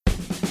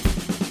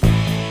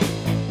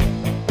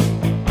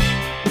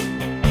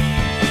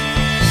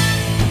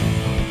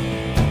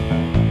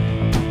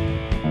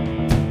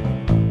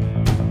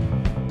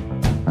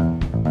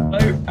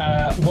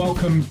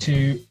welcome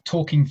to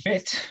Talking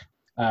Fit.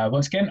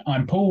 Once again,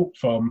 I'm Paul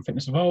from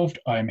Fitness Evolved.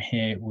 I'm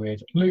here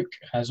with Luke,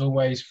 as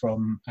always,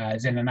 from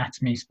Zen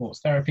Anatomy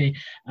Sports Therapy.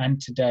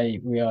 And today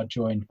we are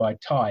joined by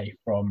Ty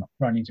from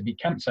Running to Beat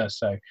Cancer.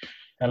 So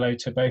hello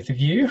to both of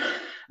you.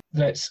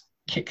 Let's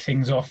kick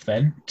things off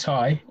then.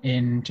 Ty,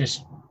 in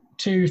just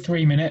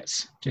 2-3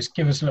 minutes, just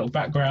give us a little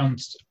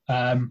background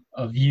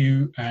of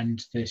you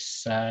and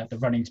this the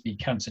Running to Beat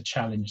Cancer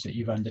challenge that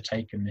you've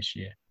undertaken this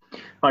year.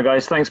 Hi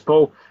guys, thanks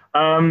Paul.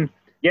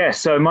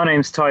 So my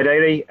name's Ty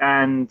Daly,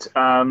 and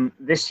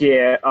this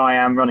year I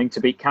am running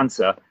to beat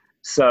cancer.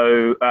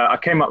 So I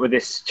came up with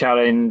this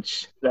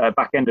challenge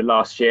back end of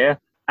last year,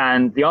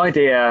 and the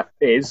idea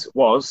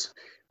was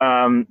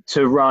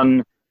to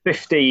run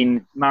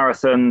 15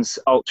 marathons,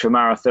 ultra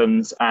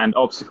marathons and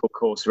obstacle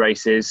course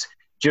races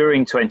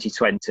during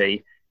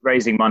 2020,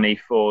 raising money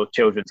for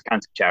children's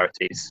cancer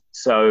charities.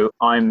 So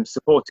I'm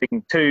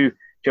supporting 2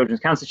 children's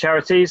cancer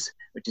charities,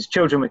 which is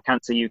Children with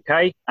Cancer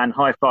UK and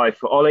High Five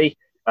for Ollie,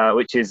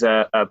 which is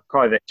a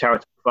private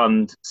charitable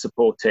fund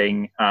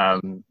supporting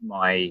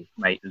my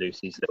mate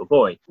Lucy's little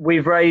boy.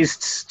 We've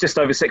raised just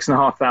over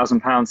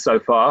 £6,500 so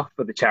far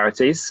for the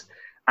charities,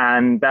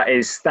 and that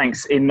is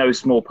thanks in no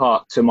small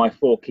part to my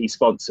 4 key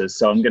sponsors.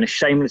 So I'm going to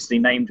shamelessly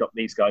name drop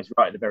these guys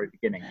right at the very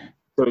beginning.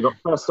 So we've got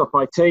First Stop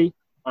IT,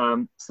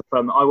 it's the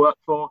firm that I work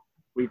for.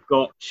 We've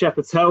got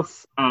Shepherd's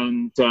Health,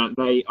 and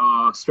they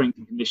are strength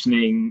and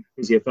conditioning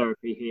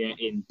physiotherapy here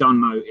in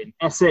Dunmow in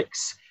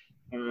Essex.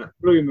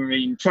 Blue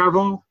Marine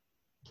Travel,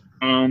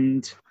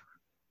 and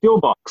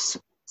Fuelbox.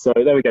 So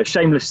there we go,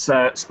 shameless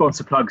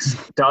sponsor plugs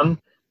done.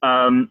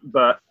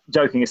 But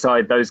joking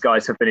aside, those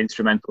guys have been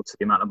instrumental to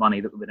the amount of money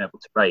that we've been able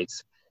to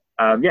raise.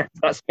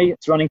 That's me.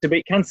 It's Running to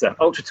Beat Cancer,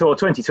 Ultra Tour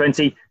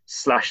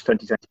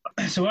 2020/2021.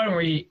 So why don't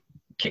we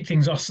kick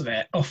things off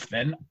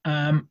then?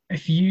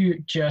 If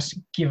you just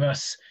give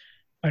us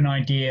an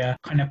idea,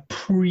 kind of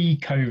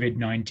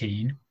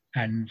pre-COVID-19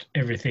 and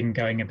everything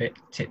going a bit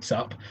tits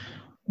up,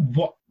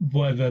 what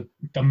were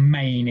the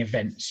main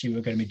events you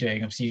were going to be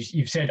doing? Obviously,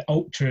 you've said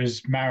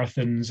ultras,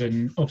 marathons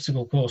and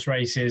obstacle course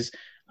races.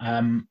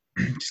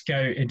 Just go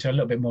into a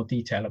little bit more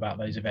detail about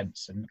those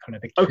events and kind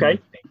of the key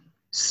thing.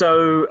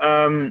 So,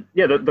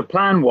 the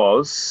plan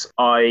was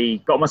I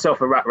got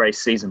myself a rat race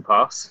season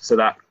pass. So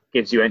that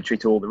gives you entry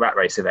to all the rat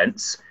race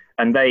events.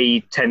 And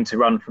they tend to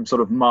run from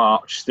sort of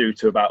March through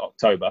to about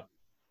October.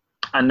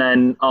 And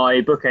then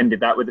I bookended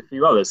that with a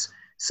few others.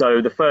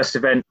 So the first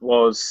event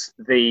was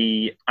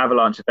the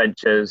Avalanche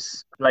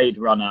Adventures Blade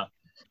Runner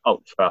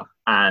Ultra,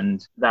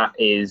 and that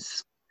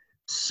is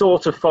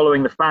sort of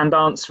following the Fan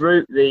Dance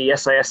route, the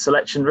SAS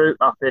selection route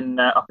up in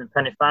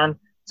Penifan.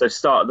 So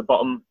start at the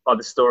bottom by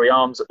the Story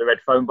Arms at the Red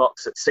Phone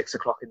Box at 6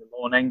 o'clock in the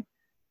morning,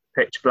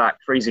 pitch black,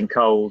 freezing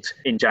cold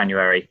in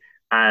January,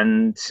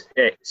 and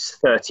it's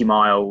 30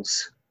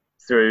 miles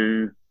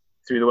through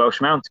the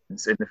Welsh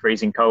mountains in the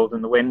freezing cold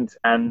and the wind,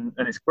 and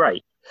it's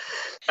great.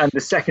 And the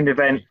second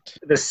event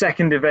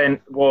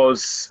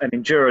was an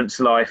Endurance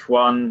Life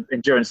run,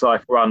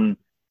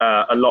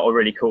 a lot of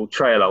really cool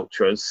trail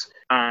ultras,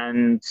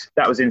 and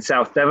that was in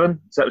South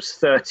Devon. So it was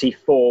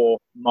 34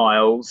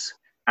 miles,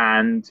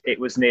 and it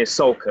was near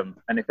Salcombe.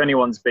 And if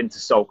anyone's been to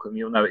Salcombe,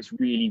 you'll know it's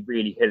really,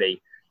 really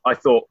hilly. I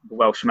thought the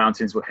Welsh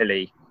mountains were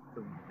hilly.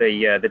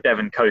 The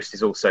Devon coast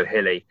is also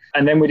hilly.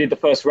 And then we did the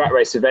first rat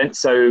race event.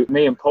 So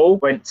me and Paul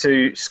went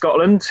to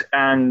Scotland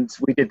and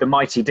we did the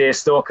mighty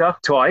Deerstalker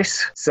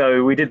twice.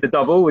 So we did the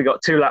double. We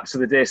got 2 laps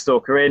of the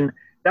Deerstalker in.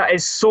 That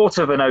is sort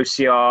of an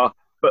OCR,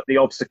 but the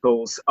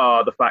obstacles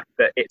are the fact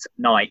that it's at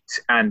night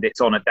and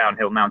it's on a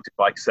downhill mountain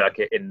bike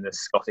circuit in the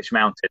Scottish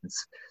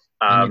mountains.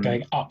 And you're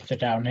going up the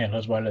downhill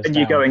as well as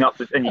you're going up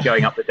the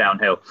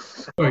downhill.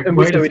 Wait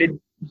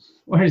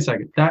a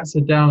second. That's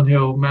a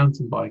downhill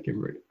mountain biking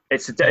route.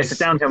 It's a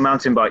downhill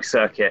mountain bike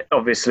circuit.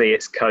 Obviously,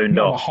 it's coned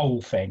off. Not the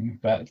whole thing,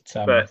 but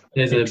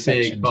there's a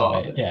big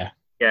part. Yeah,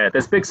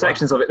 there's big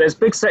sections of it. There's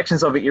big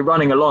sections of it you're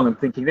running along and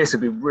thinking this would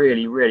be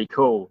really, really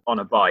cool on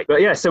a bike. But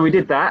yeah, so we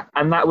did that,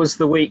 and that was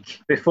the week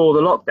before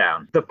the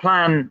lockdown. The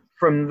plan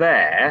from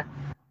there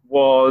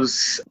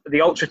was the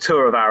Ultra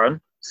Tour of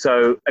Arran.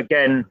 So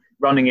again,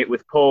 running it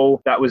with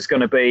Paul. That was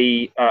going to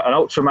be an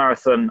ultra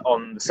marathon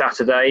on the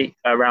Saturday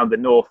around the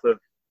north of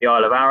the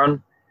Isle of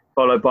Arran,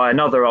 followed by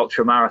another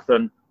ultra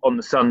marathon on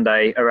the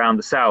Sunday around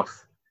the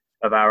south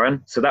of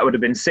Arran. So that would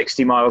have been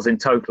 60 miles in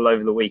total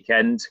over the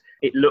weekend.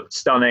 It looked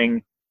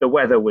stunning. The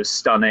weather was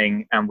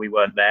stunning and we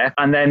weren't there.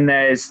 And then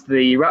there's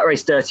the Rat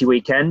Race Dirty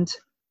Weekend.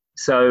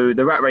 So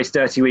the Rat Race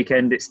Dirty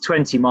Weekend, it's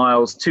 20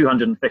 miles,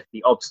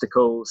 250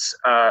 obstacles,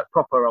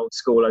 proper old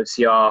school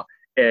OCR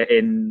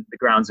in the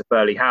grounds of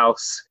Burley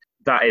House.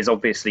 That is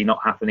obviously not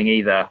happening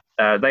either.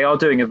 They are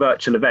doing a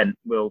virtual event.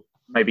 We'll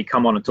maybe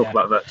come on and talk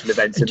about virtual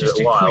events in a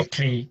little while. Just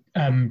to quickly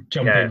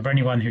jump in, for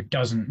anyone who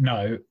doesn't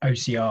know,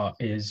 OCR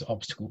is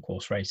obstacle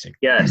course racing.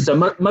 Yeah, so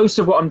most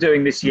of what I'm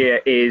doing this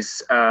year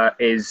is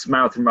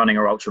marathon running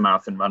or ultra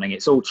marathon running.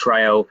 It's all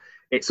trail.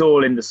 It's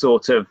all in the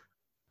sort of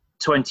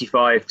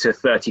 25 to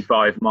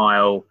 35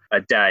 mile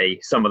a day.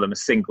 Some of them are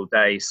single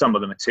days, some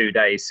of them are 2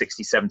 days,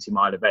 60, 70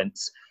 mile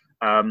events.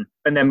 and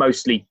they're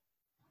mostly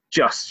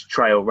just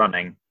trail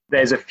running.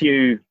 There's a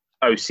few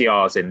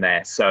OCRs in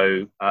there,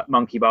 so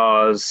monkey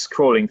bars,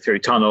 crawling through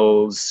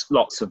tunnels,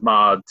 lots of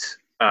mud.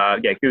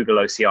 Google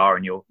OCR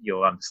and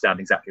you'll understand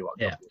exactly what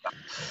I'm talking about.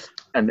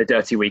 And the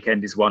Dirty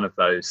Weekend is one of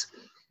those.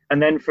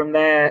 And then from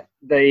there,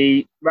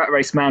 the Rat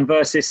Race Man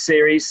versus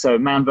series, so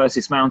Man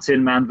versus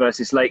Mountain, Man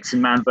versus Lakes,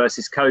 and Man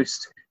versus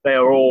Coast. They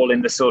are all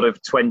in the sort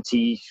of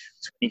 20,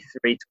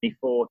 23,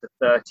 24 to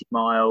 30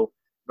 mile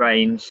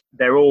range.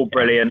 They're all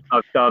brilliant.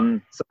 I've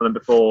done some of them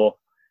before.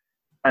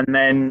 And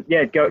then,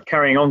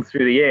 carrying on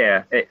through the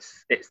year,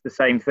 it's the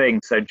same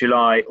thing. So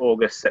July,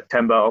 August,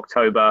 September,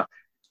 October,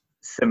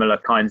 similar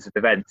kinds of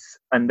events.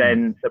 And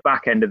then the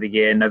back end of the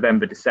year,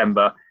 November,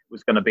 December,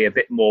 was going to be a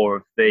bit more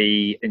of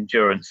the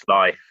endurance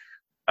life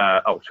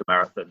ultra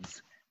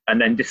marathons. And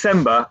then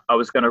December, I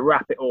was going to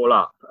wrap it all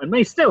up, and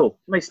may still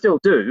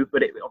do,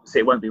 but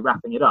obviously it won't be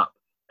wrapping it up.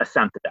 A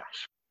Santa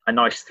Dash, a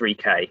nice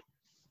 3K,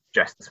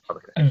 dressed as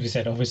Father Christmas. As we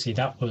said, obviously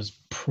that was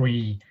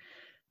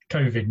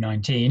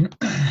pre-COVID-19.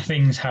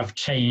 Things have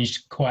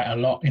changed quite a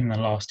lot in the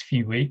last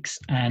few weeks.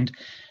 And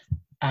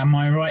am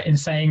I right in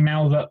saying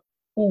now that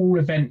all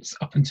events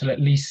up until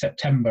at least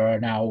September are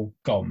now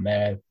gone?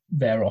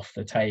 They're off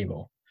the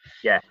table.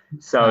 Yeah.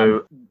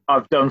 So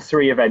I've done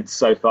 3 events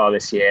so far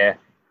this year.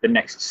 The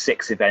next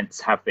 6 events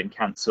have been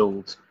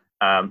cancelled.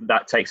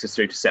 That takes us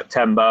through to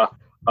September.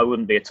 I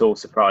wouldn't be at all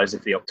surprised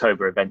if the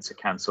October events are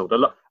cancelled. A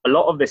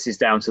lot of this is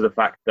down to the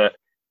fact that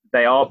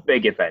they are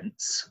big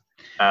events.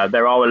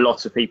 There are a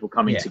lot of people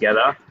coming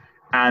together,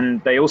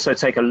 and they also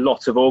take a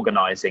lot of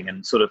organising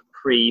and sort of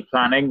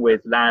pre-planning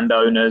with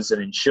landowners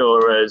and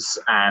insurers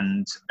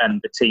and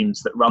the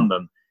teams that run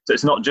them. So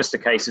it's not just a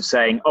case of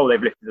saying, oh,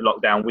 they've lifted the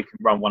lockdown, we can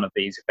run one of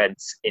these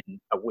events in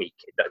a week.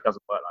 It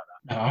doesn't work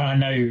like that. I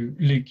know,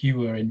 Luke, you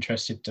were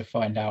interested to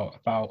find out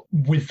about,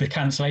 with the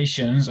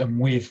cancellations and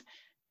with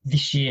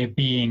this year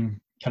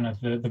being kind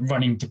of the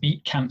running to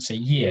beat cancer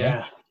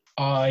year,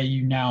 are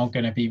you now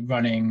going to be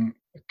running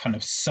kind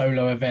of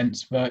solo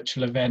events,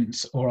 virtual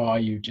events, or are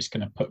you just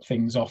going to put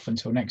things off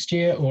until next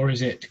year? Or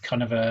is it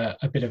kind of a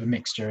bit of a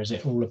mixture? Is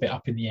it all a bit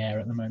up in the air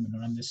at the moment?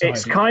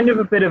 It's kind of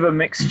a bit of a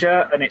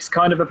mixture, and it's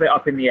kind of a bit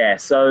up in the air.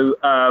 So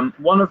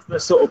one of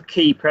the sort of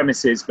key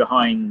premises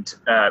behind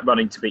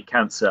Running to Beat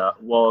Cancer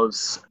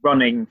was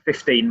running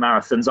 15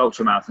 marathons,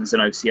 ultra marathons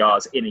and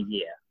OCRs in a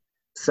year.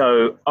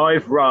 So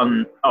I've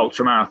run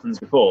ultra marathons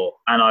before,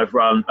 and I've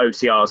run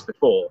OCRs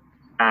before.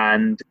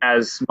 And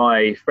as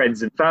my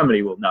friends and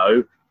family will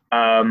know,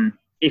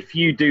 if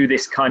you do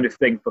this kind of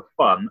thing for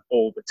fun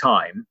all the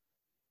time,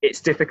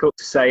 it's difficult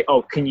to say,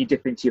 oh, can you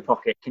dip into your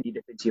pocket? Can you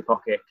dip into your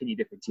pocket? Can you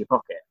dip into your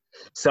pocket?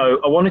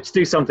 So I wanted to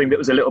do something that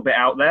was a little bit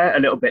out there, a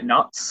little bit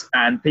nuts,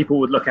 and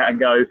people would look at it and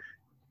go,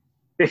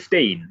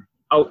 15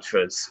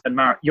 ultras and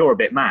you're a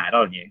bit mad,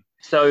 aren't you?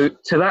 So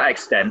to that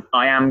extent,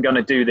 I am going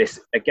to do this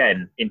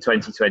again in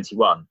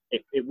 2021.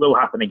 It will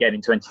happen again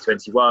in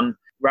 2021.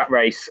 Rat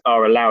Race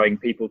are allowing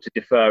people to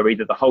defer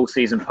either the whole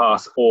season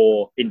pass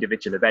or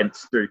individual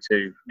events through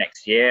to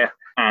next year.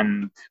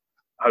 And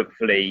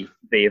hopefully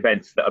the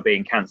events that are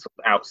being cancelled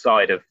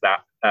outside of that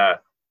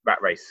Rat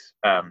Race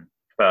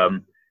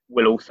firm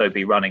will also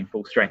be running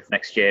full strength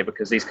next year,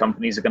 because these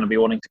companies are going to be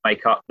wanting to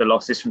make up the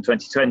losses from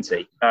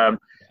 2020.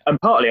 And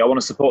partly I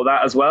want to support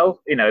that as well.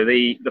 You know,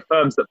 the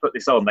firms that put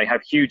this on, they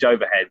have huge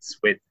overheads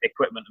with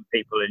equipment and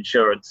people,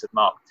 insurance and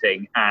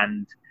marketing.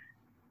 And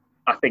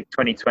I think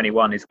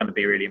 2021 is going to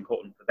be really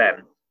important for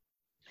them.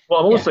 What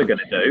I'm also going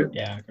to do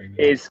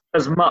is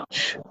as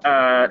much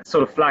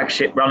sort of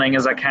flagship running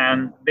as I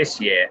can this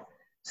year.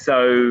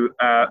 So,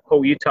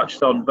 Paul, you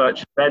touched on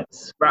virtual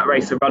events. Rat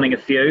Race are running a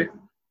few,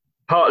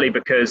 partly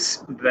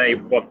because they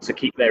want to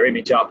keep their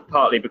image up,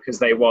 partly because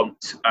they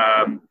want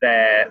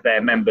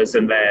their members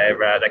and their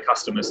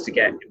customers to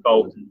get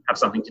involved and have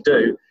something to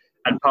do,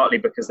 and partly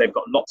because they've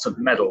got lots of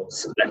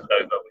medals left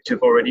over, which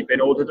have already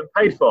been ordered and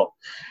paid for.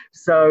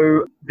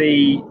 So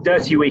the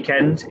Dirty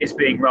Weekend is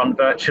being run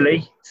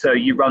virtually. So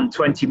you run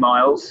 20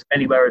 miles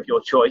anywhere of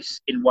your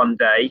choice in one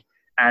day,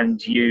 and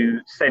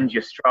you send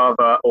your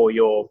Strava or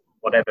your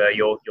whatever,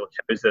 your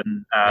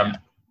chosen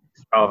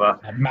Strava.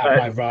 Map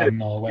My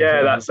Run or whatever.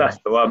 Yeah, that's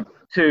the one.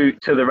 To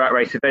the Rat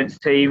Race events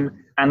team,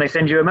 and they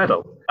send you a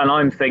medal. And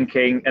I'm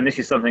thinking, and this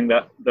is something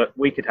that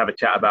we could have a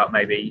chat about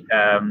maybe,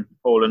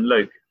 Paul and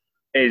Luke,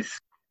 is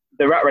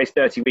the Rat Race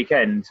Dirty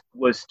Weekend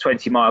was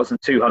 20 miles and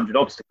 200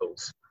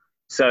 obstacles.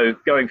 So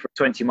going for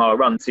a 20-mile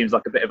run seems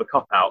like a bit of a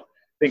cop-out.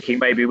 Thinking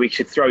maybe we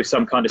should throw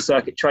some kind of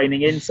circuit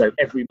training in, so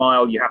every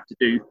mile you have to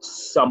do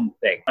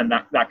something, and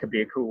that could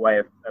be a cool way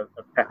of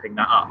pepping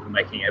that up and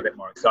making it a bit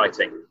more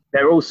exciting.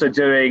 They're also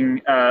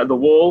doing the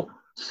Wall.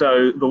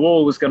 So the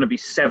Wall was going to be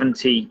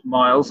 70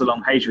 miles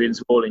along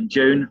Hadrian's Wall in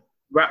June.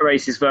 Rat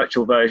Race's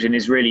virtual version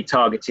is really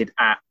targeted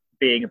at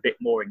being a bit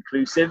more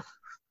inclusive.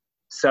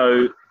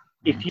 So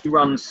if you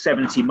run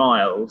 70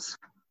 miles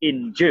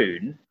in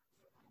June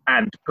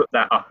and put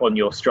that up on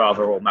your Strava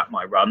or Map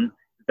My Run,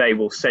 they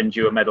will send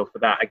you a medal for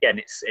that. Again,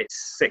 it's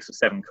 £6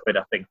 or £7,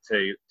 I think,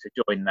 to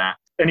join that.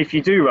 And if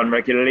you do run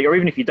regularly, or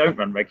even if you don't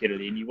run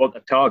regularly and you want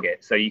a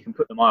target, so you can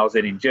put the miles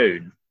in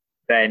June,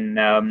 then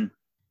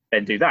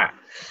do that.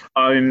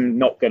 I'm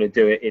not going to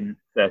do it in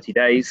 30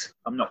 days.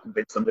 I'm not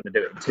convinced I'm going to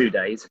do it in 2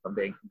 days, if I'm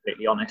being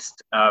completely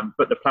honest.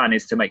 But the plan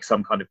is to make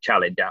some kind of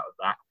challenge out of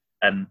that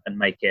and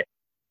make it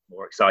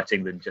more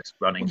exciting than just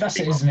running. Well, that's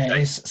it, isn't it?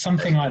 It's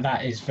something like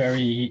that is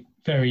very,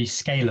 very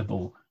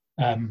scalable.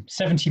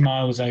 70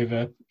 miles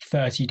over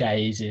 30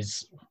 days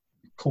is,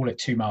 call it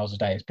 2 miles a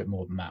day. It's a bit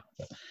more than that.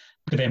 But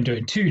for them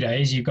doing 2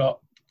 days, you've got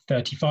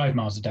 35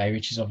 miles a day,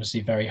 which is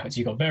obviously very hard. So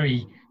you've got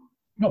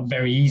not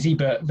very easy,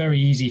 but very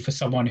easy for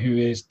someone who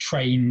is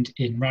trained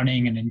in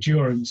running and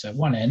endurance at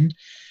one end,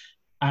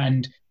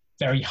 and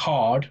very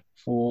hard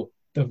for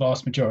the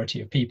vast majority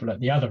of people at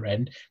the other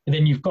end. But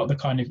then you've got the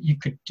kind of, you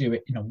could do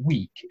it in a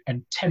week,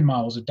 and 10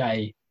 miles a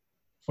day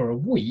for a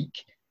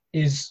week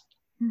is,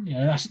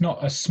 that's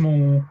not a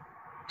small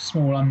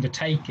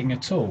undertaking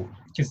at all.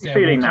 You're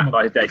feeling that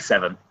by day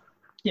 7.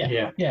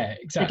 Yeah,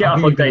 exactly. You get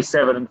up on day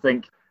 7 and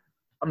think,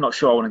 I'm not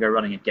sure I want to go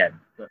running again,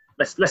 but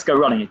let's go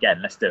running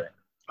again. Let's do it.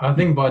 I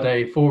think by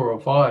day 4 or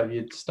 5,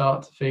 you'd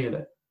start to feel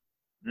it.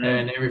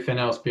 And everything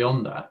else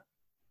beyond that,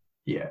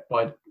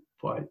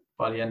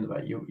 by the end of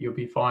that, you'll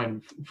be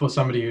fine. For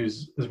somebody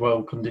who's as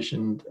well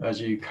conditioned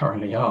as you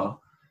currently are,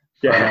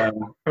 you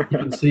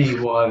can see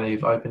why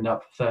they've opened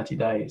up for 30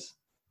 days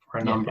for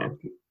a number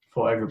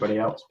for everybody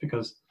else,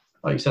 because,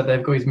 like you said,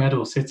 they've got these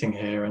medals sitting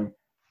here and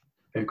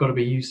they've got to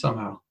be used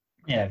somehow.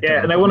 Yeah,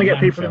 and they want to get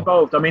people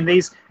involved. I mean,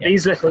 these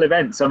little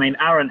events. I mean,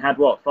 Aaron had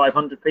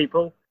 500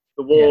 people.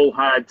 The Wall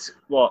had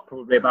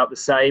probably about the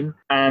same,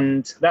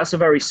 and that's a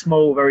very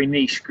small, very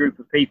niche group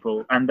of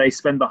people, and they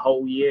spend the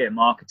whole year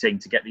marketing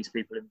to get these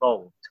people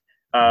involved.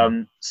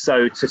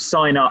 So to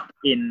sign up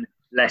in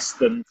less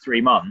than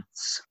 3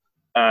 months,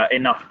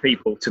 enough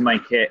people to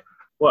make it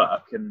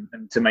work and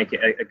to make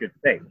it a good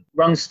thing.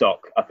 Runstock,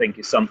 I think,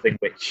 is something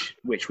which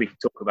we could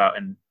talk about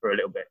for a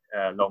little bit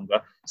longer.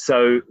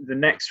 So the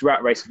next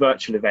Rat Race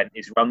virtual event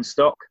is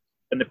Runstock.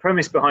 And the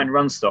premise behind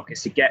Runstock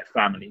is to get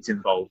families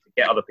involved, to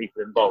get other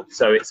people involved.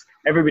 So it's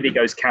everybody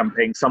goes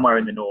camping somewhere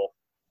in the north,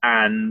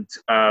 and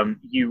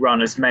you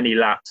run as many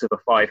laps of a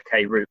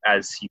 5K route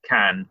as you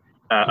can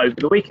over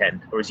the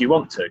weekend, or as you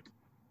want to,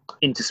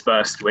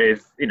 interspersed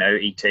with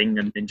eating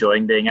and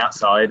enjoying being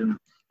outside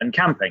and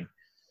camping.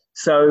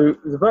 So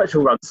the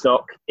virtual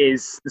Runstock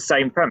is the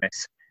same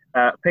premise.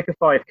 Pick a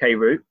 5K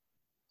route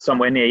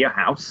somewhere near your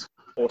house,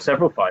 or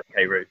several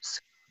 5K routes,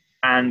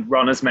 and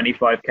run as many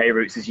 5K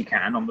routes as you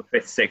can on the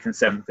 5th, 6th and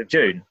 7th of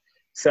June.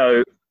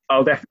 So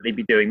I'll definitely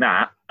be doing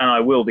that, and I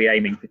will be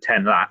aiming for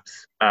 10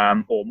 laps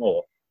or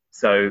more.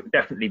 So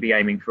definitely be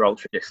aiming for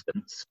ultra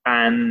distance.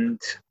 And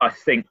I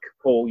think,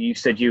 Paul, you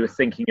said you were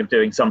thinking of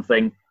doing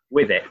something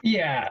with it.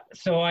 Yeah,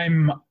 so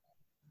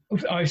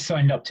I've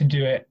signed up to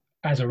do it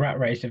as a Rat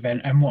Race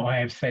event, and what I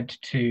have said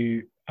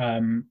to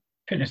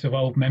Fitness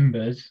Evolved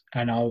members,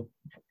 and I'll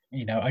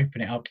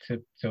open it up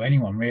to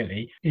anyone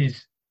really,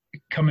 is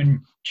come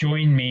and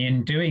join me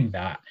in doing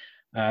that.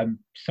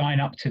 Sign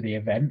up to the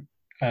event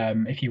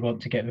if you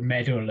want to get the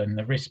medal and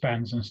the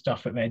wristbands and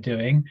stuff that they're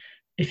doing.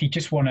 If you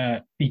just want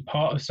to be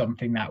part of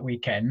something that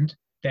weekend,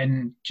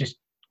 then just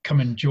come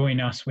and join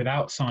us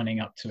without signing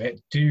up to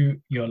it. Do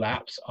your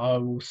laps. I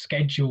will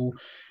schedule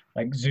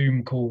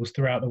Zoom calls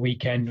throughout the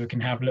weekend. We can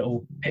have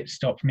little pit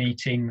stop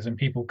meetings and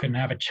people can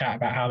have a chat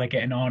about how they're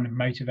getting on and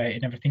motivate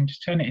and everything.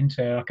 Just turn it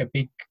into a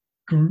big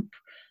group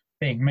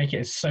thing. Make it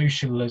as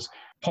social as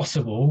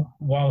possible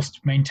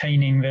whilst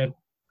maintaining the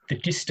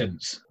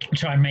distance.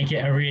 Try and make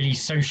it a really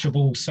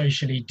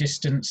socially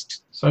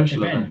distanced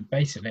event,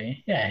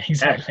 basically. Yeah,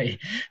 exactly.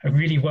 A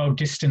really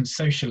well-distanced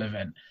social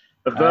event.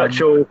 A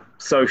virtual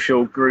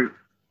social group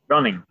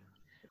running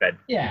event.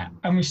 Yeah,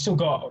 and we've still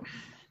got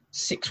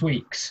 6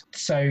 weeks.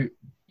 So,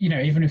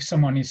 even if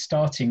someone is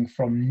starting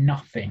from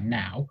nothing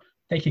now,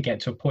 they could get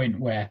to a point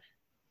where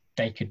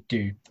they could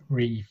do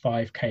 3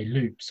 5K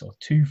loops or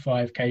 2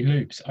 5K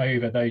loops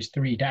over those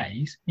 3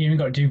 days. You only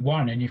got to do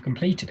 1 and you've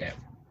completed it.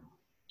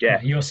 Yeah,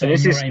 you're saying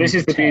this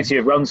is the beauty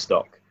of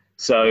Runstock.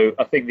 So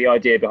I think the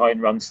idea behind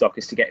Runstock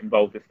is to get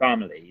involved with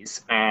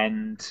families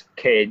and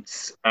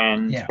kids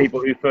and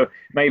people who, for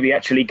maybe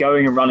actually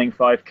going and running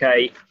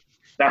 5K,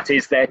 that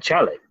is their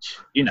challenge.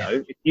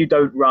 If you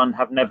don't run,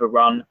 have never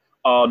run,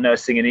 are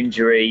nursing an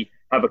injury,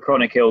 have a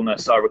chronic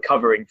illness, are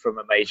recovering from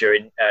a major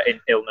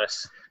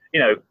illness,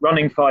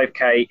 running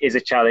 5K is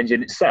a challenge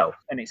in itself,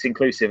 and it's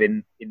inclusive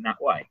in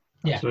that way.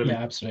 Yeah,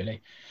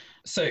 absolutely.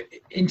 So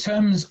in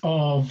terms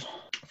of,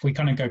 if we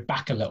kind of go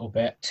back a little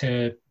bit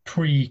to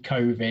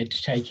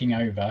pre-COVID taking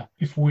over,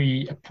 if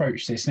we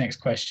approach this next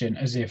question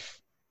as if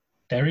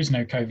there is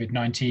no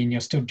COVID-19,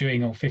 you're still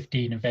doing all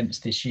 15 events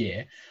this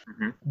year,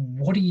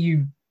 what are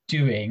you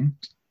doing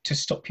to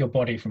stop your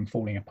body from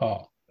falling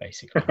apart?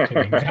 Basically,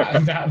 doing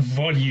that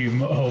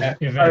volume of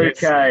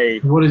events. Okay.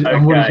 What is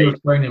your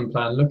training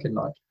plan looking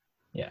like?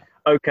 Yeah.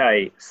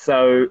 Okay.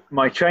 So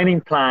my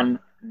training plan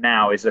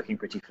now is looking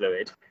pretty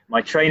fluid.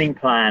 My training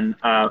plan,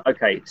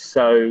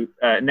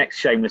 next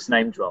shameless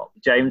name drop.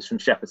 James from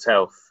Shepherd's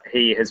Health,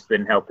 he has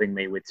been helping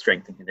me with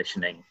strength and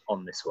conditioning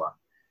on this one.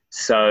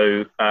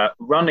 So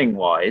running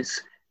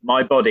wise,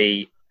 my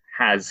body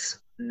has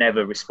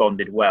never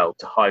responded well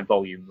to high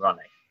volume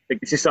running. I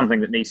think this is something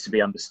that needs to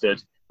be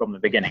understood from the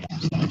beginning,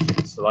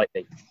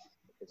 slightly,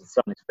 because it's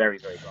something that's very,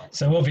 very bright.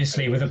 So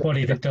obviously with a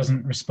body that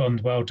doesn't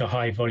respond well to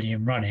high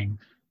volume running,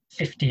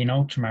 15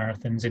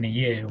 ultramarathons in a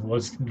year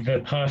was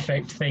the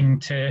perfect thing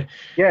to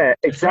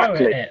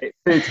exactly.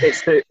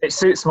 It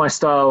suits my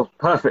style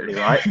perfectly,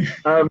 right?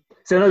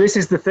 So no, this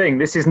is the thing.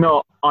 This is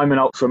not I'm an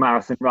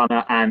ultramarathon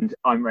runner and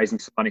I'm raising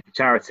some money for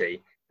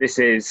charity. This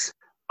is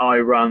I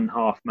run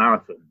half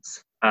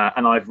marathons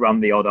and I've run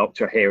the odd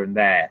ultra here and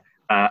there,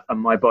 and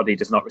my body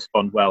does not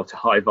respond well to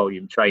high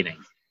volume training.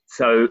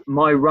 So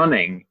my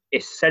running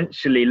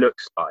essentially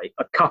looks like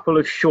a couple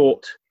of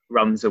short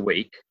runs a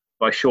week.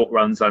 By short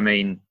runs, I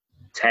mean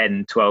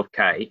 10,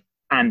 12K,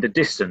 and a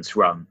distance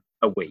run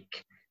a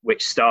week,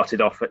 which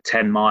started off at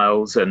 10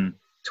 miles and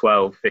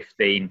 12,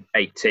 15,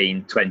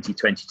 18, 20,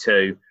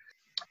 22.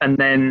 And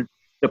then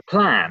the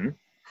plan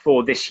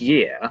for this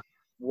year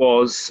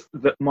was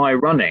that my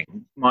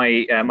running,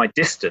 my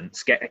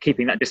distance,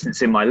 keeping that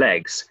distance in my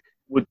legs,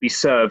 would be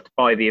served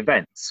by the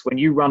events. When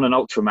you run an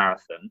ultra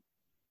marathon,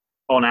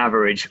 on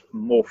average,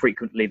 more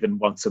frequently than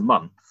once a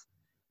month,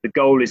 the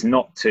goal is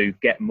not to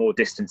get more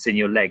distance in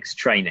your legs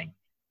training.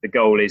 The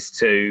goal is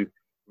to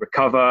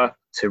recover,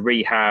 to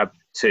rehab,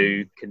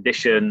 to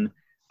condition.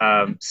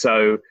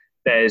 So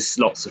there's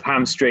lots of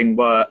hamstring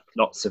work,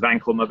 lots of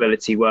ankle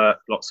mobility work,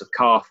 lots of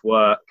calf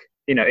work.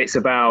 You know, it's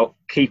about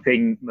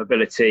keeping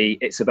mobility.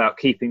 It's about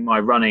keeping my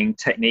running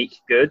technique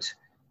good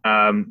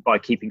by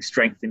keeping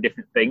strength in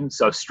different things.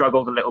 So I've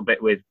struggled a little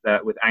bit with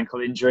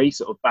ankle injury,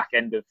 sort of back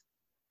end of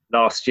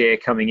last year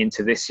coming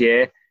into this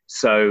year.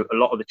 So a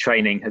lot of the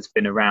training has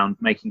been around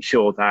making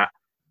sure that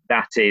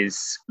that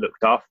is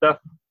looked after,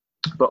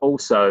 but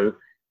also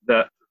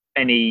that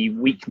any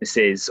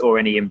weaknesses or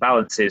any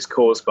imbalances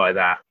caused by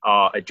that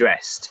are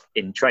addressed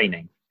in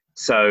training.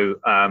 So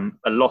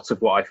a lot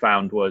of what I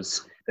found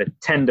was the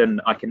tendon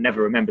I can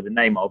never remember the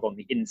name of on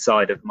the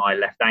inside of my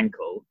left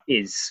ankle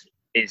is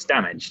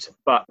damaged.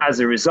 But as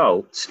a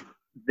result,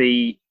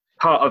 the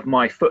part of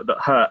my foot that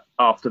hurt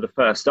after the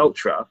first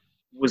ultra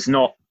was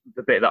not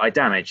the bit that I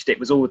damaged. It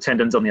was all the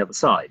tendons on the other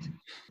side.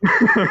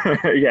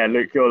 Yeah,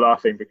 Luke, you're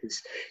laughing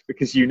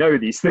because you know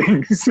these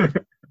things.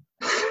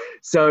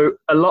 So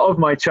a lot of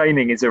my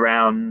training is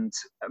around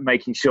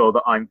making sure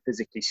that I'm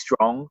physically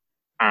strong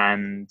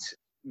and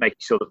making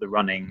sure that the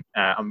running,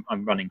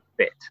 I'm running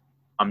fit.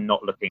 I'm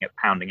not looking at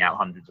pounding out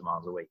hundreds of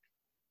miles a week.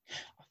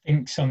 I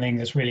think something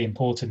that's really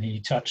important that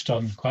you touched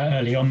on quite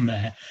early on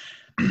there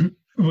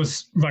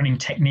was running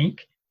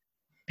technique,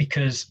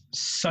 because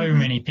so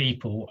many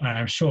people, and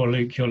I'm sure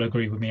Luke, you'll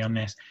agree with me on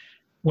this,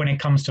 when it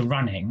comes to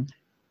running,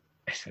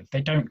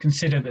 they don't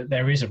consider that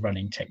there is a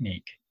running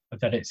technique,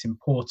 that it's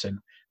important.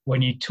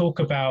 When you talk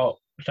about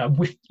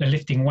with the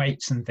lifting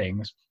weights and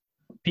things,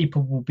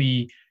 people will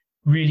be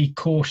really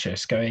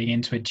cautious going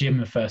into a gym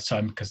the first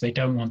time because they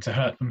don't want to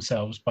hurt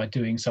themselves by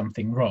doing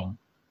something wrong.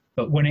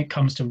 But when it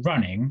comes to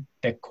running,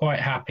 they're quite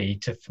happy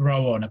to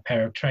throw on a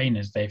pair of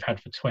trainers they've had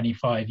for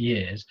 25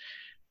 years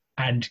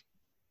and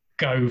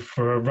go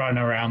for a run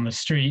around the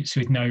streets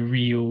with no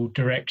real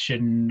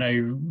direction, no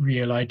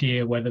real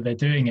idea whether they're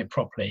doing it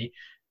properly.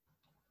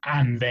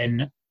 And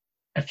then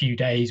a few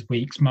days,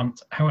 weeks,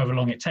 months, however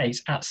long it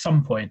takes, at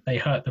some point they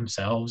hurt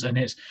themselves. And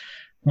it's,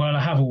 well,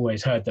 I have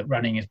always heard that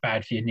running is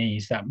bad for your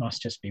knees. That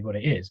must just be what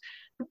it is.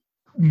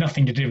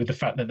 Nothing to do with the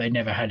fact that they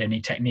never had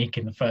any technique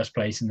in the first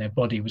place and their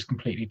body was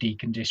completely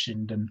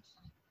deconditioned and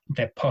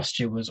their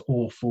posture was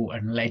awful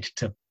and led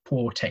to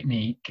poor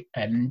technique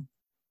and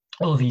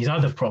all these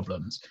other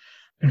problems.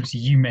 And so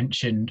you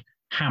mentioned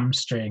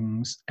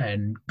hamstrings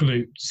and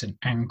glutes and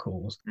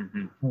ankles,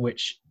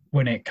 which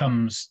when it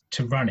comes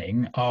to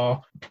running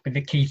are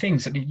the key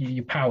things. That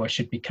your power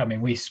should be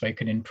coming, we've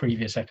spoken in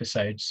previous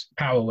episodes,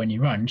 power when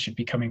you run should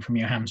be coming from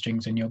your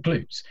hamstrings and your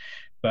glutes.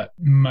 But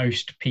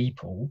most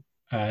people,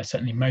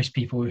 certainly most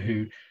people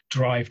who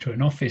drive to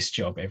an office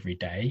job every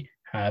day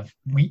have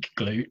weak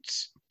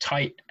glutes,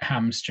 tight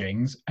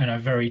hamstrings, and are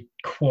very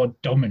quad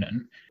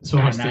dominant. It's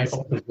almost the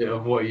opposite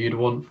of what you'd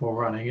want for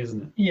running,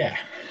 isn't it? Yeah,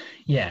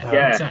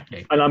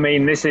 exactly. And I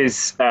mean, this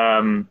is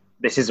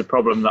a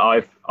problem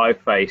that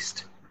I've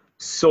faced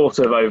sort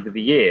of over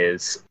the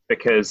years,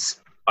 because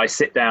I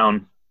sit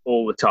down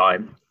all the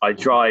time. I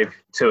drive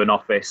to an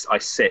office, I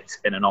sit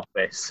in an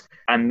office,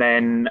 and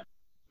then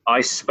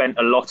I spent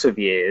a lot of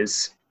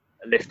years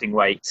lifting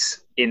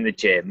weights in the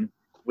gym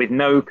with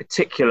no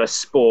particular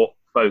sport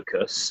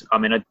focus. I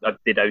mean, I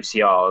did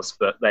OCRs,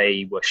 but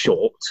they were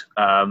short.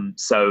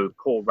 So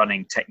poor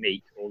running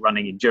technique or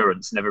running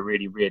endurance never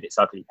really reared its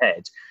ugly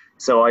head.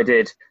 So I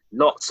did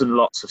lots and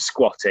lots of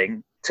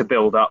squatting to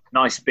build up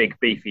nice big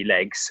beefy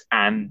legs,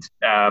 and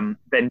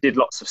then did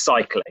lots of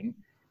cycling.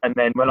 And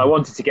then when I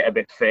wanted to get a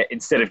bit fit,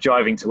 instead of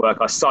driving to work,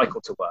 I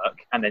cycled to work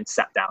and then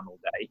sat down all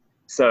day.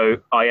 So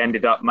I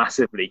ended up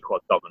massively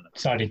quad dominant,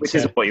 Decided which to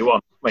isn't what you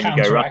want when you go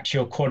run. counteract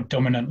your quad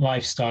dominant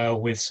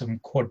lifestyle with some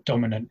quad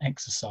dominant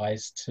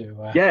exercise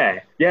to. Yeah,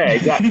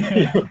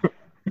 exactly.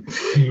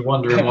 You're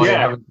wondering why Yeah. you're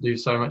having to do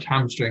so much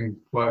hamstring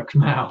work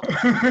now.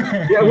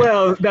 Yeah,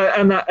 well,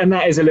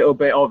 that is a little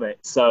bit of it.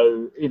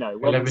 So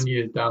 11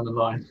 years down the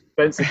line.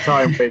 spent some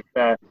time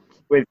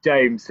with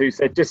James, who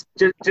said just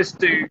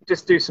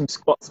do some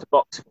squats to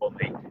box for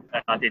me,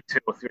 and I did 2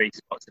 or 3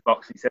 squats to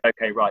box. He said,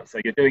 okay, right, so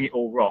you're doing it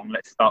all wrong.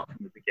 Let's start from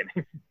the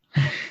beginning.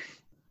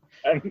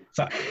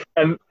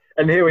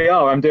 And here we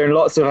are. I'm doing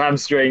lots of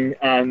hamstring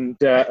and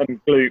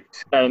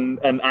glute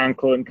and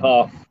ankle and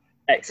calf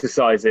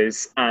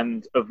exercises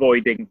and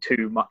avoiding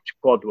too much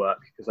quad work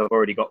because I've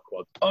already got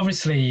quad.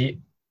 Obviously,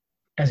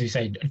 as you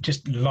say,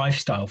 just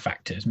lifestyle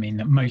factors mean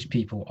that most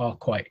people are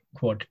quite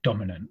quad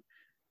dominant.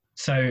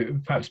 So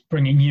perhaps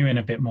bringing you in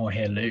a bit more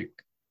here, Luke,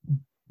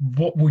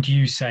 what would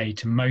you say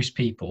to most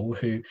people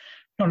who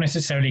not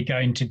necessarily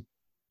going to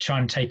try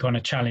and take on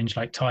a challenge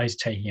like Ty's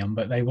taking on,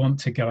 but they want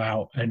to go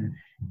out and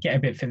get a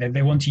bit fit?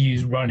 They want to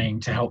use running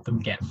to help them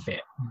get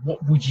fit.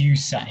 What would you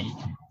say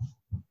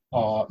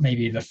are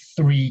maybe the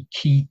 3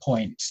 key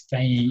points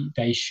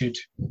they should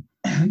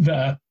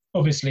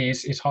obviously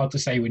it's hard to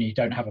say when you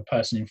don't have a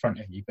person in front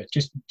of you, but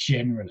just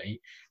generally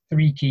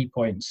 3 key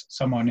points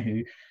someone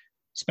who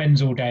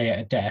spends all day at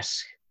a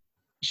desk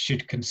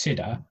should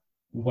consider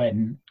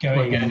when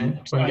going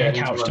a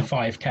couch to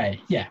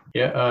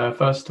 5k?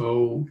 First of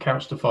all,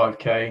 couch to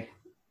 5k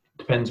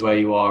depends where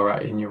you are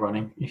at in your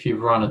running. If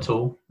you've run at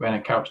all, then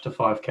a couch to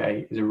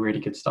 5k is a really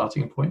good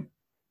starting point.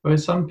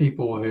 Whereas some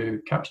people who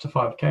couch to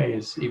 5k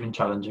is even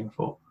challenging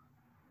for.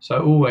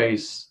 So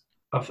always,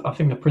 I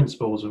think the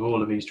principles of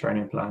all of these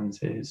training plans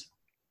is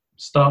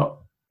start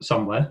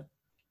somewhere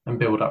and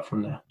build up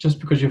from there. Just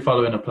because you're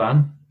following a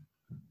plan,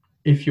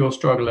 if you're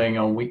struggling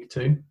on week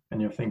 2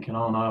 and you're thinking,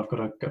 oh no, I've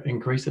got to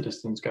increase the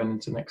distance going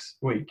into next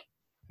week,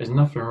 there's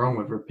nothing wrong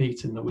with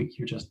repeating the week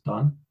you've just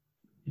done.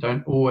 You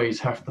don't always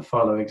have to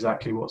follow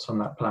exactly what's on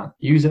that plan.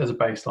 Use it as a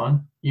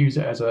baseline, use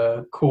it as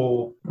a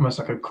core, almost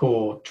like a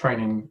core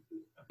training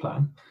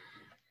plan,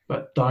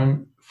 but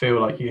don't feel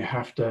like you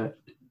have to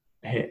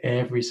hit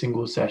every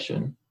single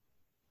session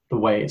the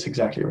way it's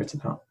exactly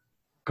written out.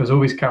 Because all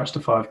these couch to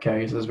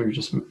 5Ks, as we've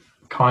just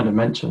kind of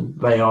mentioned,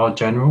 they are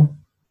general.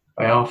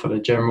 They are for the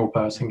general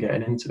person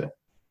getting into it.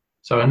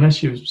 So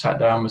unless you've sat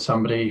down with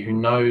somebody who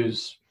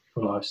knows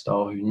your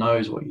lifestyle, who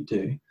knows what you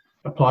do,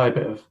 apply a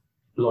bit of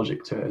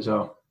logic to it as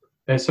well.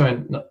 There's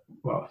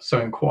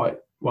something quite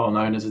well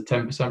known as a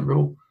 10%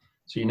 rule.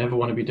 So you never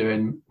want to be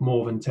doing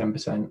more than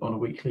 10% on a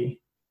weekly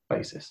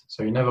basis.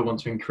 So you never want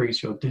to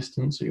increase your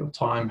distance or your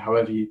time,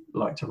 however you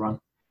like to run,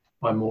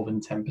 by more than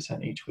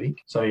 10% each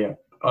week. So yeah,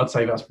 I'd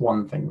say that's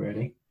one thing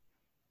really.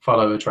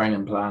 Follow a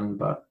training plan,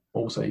 but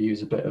also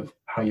use a bit of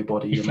how your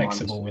body, your mind is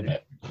flexible with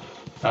it.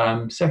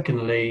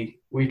 Secondly,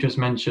 we just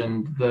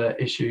mentioned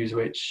the issues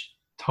which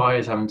Ty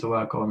is having to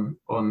work on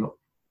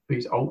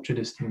these ultra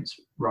distance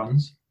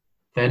runs.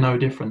 They're no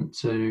different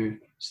to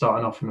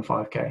starting off in the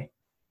 5K.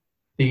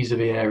 These are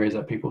the areas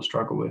that people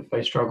struggle with.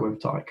 They struggle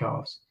with tight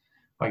calves.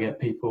 I get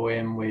people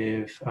in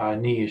with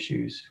knee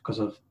issues because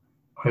of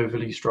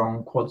overly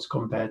strong quads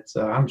compared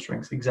to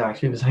hamstrings,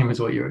 exactly the same as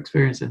what you're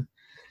experiencing.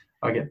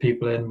 I get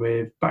people in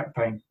with back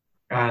pain,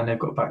 and they've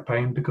got back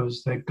pain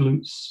because their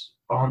glutes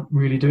aren't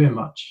really doing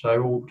much.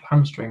 They're all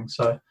hamstrings.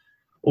 So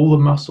all the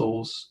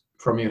muscles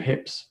from your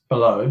hips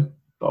below,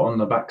 but on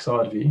the back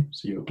side of you,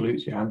 so your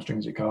glutes, your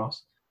hamstrings, your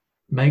calves,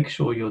 make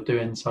sure you're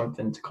doing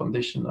something to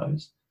condition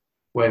those,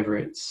 whether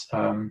it's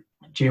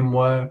gym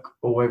work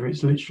or whether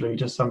it's literally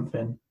just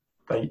something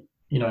that,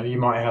 you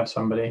might have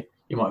somebody,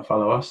 you might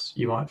follow us,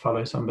 you might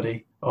follow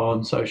somebody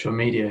on social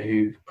media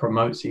who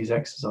promotes these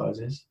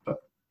exercises, but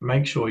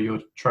make sure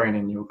you're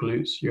training your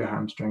glutes, your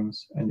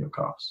hamstrings, and your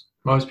calves.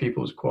 Most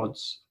people's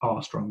quads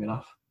are strong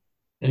enough.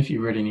 And if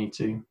you really need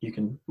to, you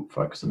can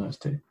focus on those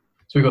too.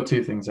 So we've got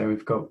 2 things there.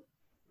 We've got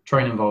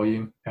training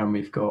volume and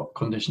we've got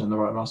conditioning the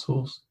right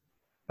muscles.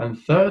 And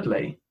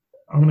thirdly,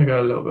 I'm going to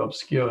go a little bit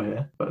obscure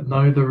here, but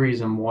know the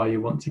reason why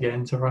you want to get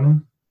into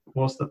running.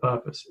 What's the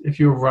purpose? If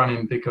you're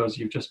running because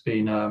you've just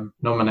been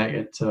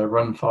nominated to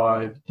run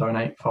 5,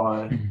 donate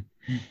 5,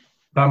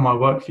 that might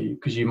work for you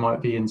because you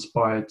might be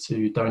inspired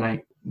to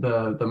donate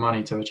the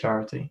money to a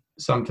charity.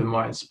 Something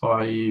might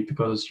inspire you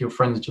because your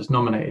friends just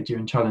nominated you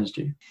and challenged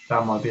you.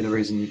 That might be the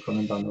reason you've gone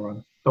and done the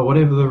run. But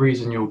whatever the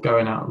reason you're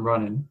going out and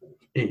running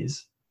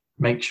is,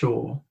 make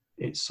sure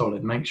it's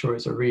solid. Make sure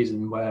it's a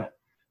reason where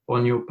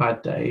on your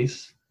bad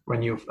days,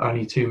 when you're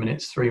only 2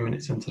 minutes, 3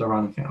 minutes into the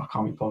run and think, I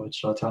can't be bothered,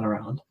 should I turn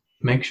around?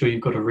 Make sure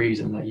you've got a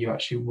reason that you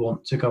actually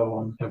want to go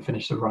on and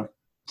finish the run.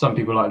 Some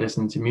people like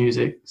listening to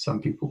music.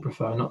 Some people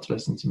prefer not to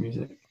listen to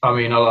music. I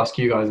mean, I'll ask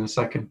you guys in a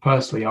second.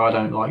 Personally, I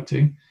don't like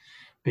to,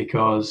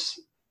 because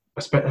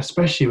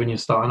especially when you're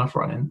starting off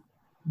running,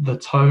 the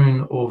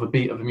tone or the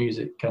beat of the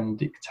music can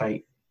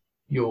dictate,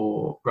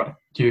 you're running.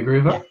 Do you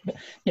agree with that?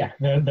 Yeah,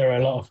 there are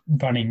a lot of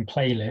running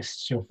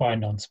playlists you'll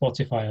find on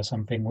Spotify or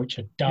something which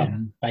are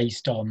done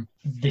based on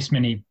this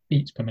many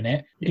beats per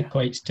minute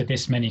equates to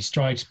this many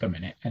strides per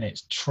minute, and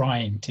it's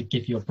trying to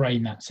give your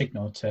brain that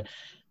signal to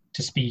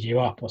speed you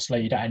up or slow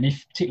you down. And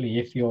particularly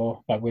if you're,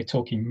 like, we're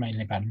talking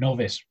mainly about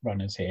novice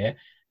runners here,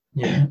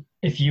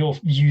 if you're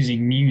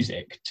using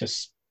music to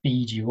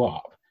speed you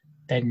up,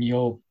 then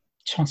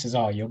chances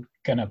are you're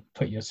going to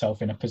put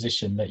yourself in a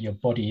position that your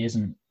body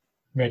isn't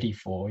ready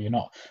for, you're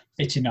not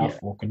fit enough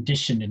or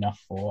conditioned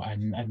enough for,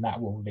 and that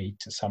will lead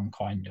to some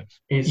kind of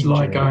It's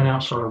like going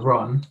out for a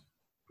run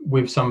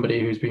with somebody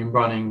who's been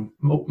running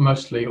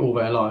mostly all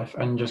their life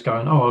and just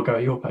going, oh, I'll go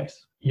at your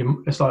pace.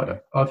 It's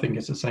like, I think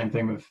it's the same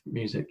thing with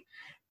music.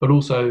 But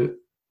also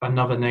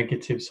another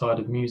negative side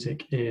of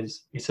music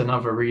is it's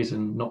another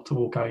reason not to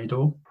walk out your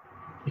door.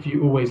 If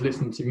you always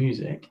listen to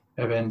music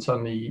and then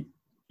suddenly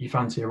you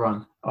fancy a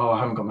run, oh, I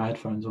haven't got my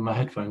headphones, or my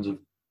headphones are,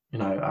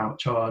 out of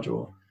charge,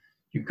 or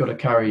you've got to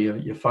carry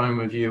your phone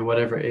with you,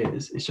 whatever it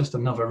is, it's just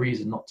another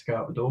reason not to go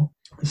out the door.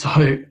 So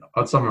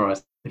I'd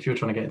summarize, if you're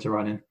trying to get into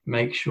running,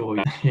 make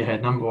sure,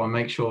 number one,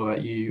 make sure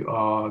that you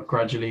are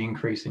gradually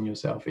increasing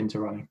yourself into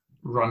running.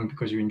 Run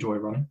because you enjoy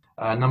running.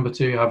 Number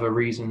two, have a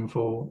reason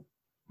for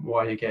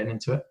why you're getting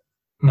into it.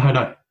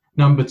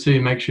 Number two,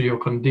 make sure you're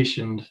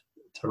conditioned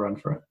to run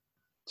for it.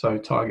 So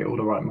target all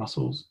the right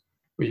muscles,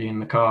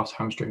 being the calves,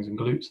 hamstrings and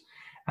glutes.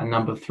 And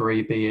number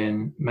three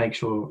being, make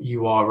sure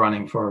you are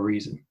running for a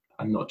reason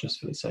and not just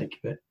for the sake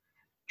of it.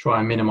 Try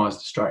and minimize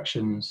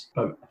distractions.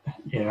 But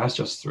that's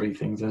just three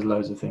things. There's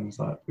loads of things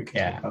that we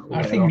can talk about.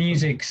 I think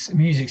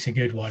music's a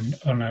good one.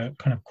 On a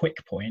kind of quick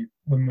point,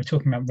 when we're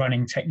talking about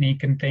running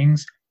technique and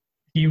things,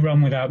 if you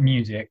run without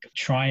music,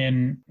 try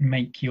and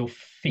make your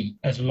feet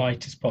as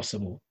light as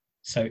possible.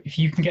 So if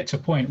you can get to a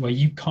point where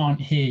you can't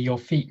hear your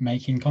feet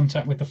making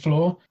contact with the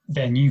floor,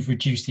 then you've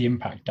reduced the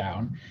impact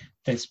down.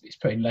 It's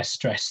putting less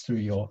stress through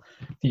your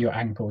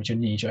ankles, your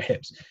knees, your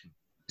hips.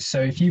 So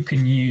if you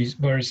can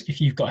whereas if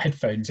you've got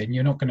headphones in,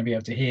 you're not going to be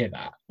able to hear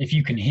that. If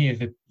you can hear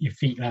your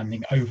feet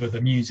landing over the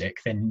music,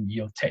 then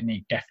your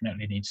technique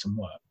definitely needs some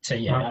work. So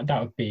that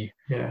would be,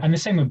 and the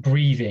same with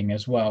breathing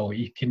as well.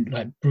 You can,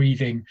 like,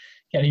 breathing,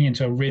 getting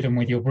into a rhythm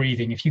with your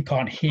breathing. If you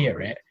can't hear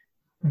it,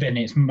 then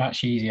it's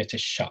much easier to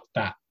shut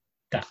that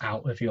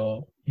out of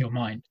your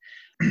mind.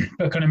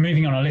 But kind of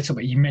moving on a little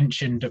bit, you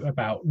mentioned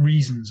about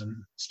reasons and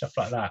stuff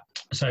like that.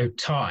 So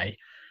Ty,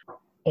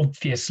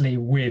 obviously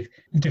with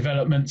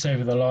developments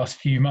over the last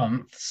few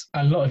months,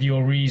 a lot of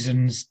your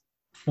reasons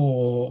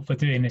for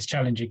doing this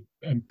challenge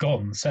are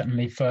gone,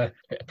 certainly for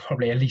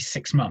probably at least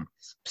 6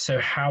 months. So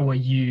how are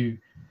you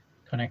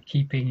kind of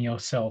keeping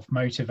yourself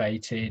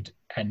motivated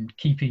and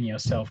keeping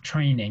yourself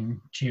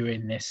training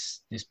during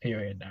this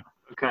period now?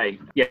 Okay,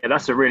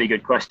 that's a really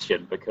good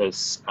question,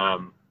 because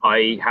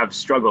I have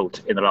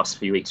struggled in the last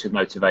few weeks with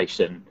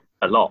motivation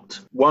a lot.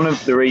 One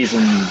of the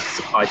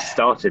reasons I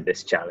started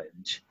this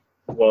challenge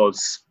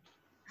was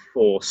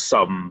for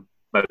some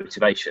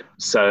motivation.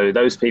 So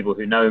those people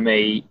who know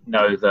me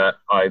know that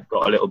I've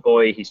got a little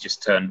boy, he's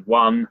just turned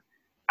 1,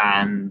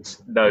 and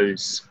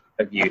those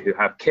of you who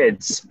have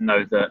kids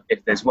know that if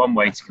there's one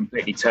way to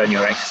completely turn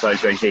your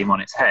exercise regime on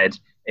its head,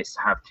 it's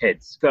to have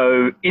kids.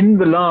 So in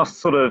the last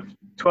sort of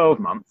 12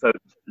 months of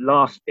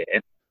last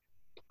year,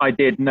 I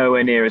did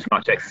nowhere near as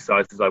much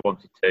exercise as I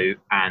wanted to,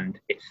 and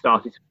it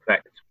started to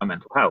affect my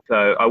mental health.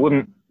 So I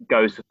wouldn't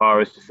go so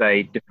far as to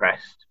say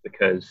depressed,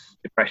 because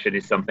depression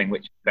is something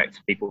which affects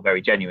people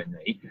very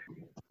genuinely.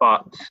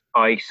 But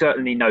I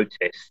certainly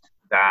noticed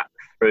that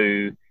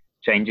through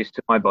changes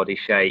to my body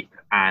shape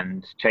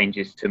and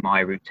changes to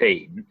my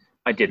routine,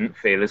 I didn't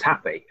feel as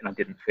happy and I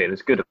didn't feel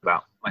as good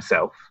about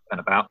myself and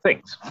about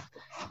things.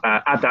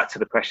 Add that to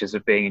the pressures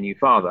of being a new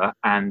father,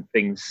 and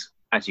things,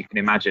 as you can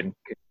imagine,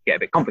 could get a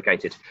bit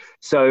complicated.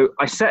 So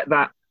I set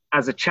that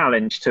as a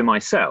challenge to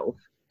myself,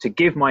 to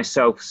give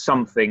myself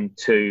something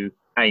to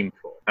aim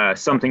for,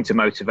 something to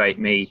motivate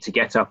me to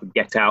get up and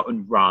get out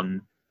and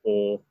run,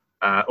 or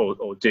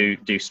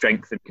do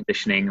strength and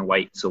conditioning and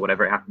weights or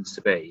whatever it happens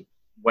to be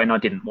when I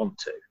didn't want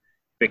to.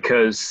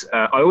 Because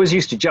I always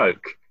used to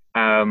joke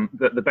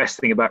that the best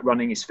thing about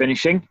running is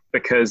finishing,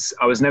 because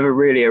I was never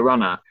really a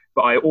runner,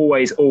 but I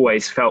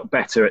always felt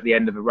better at the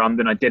end of a run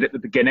than I did at the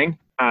beginning.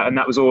 And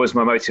that was always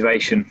my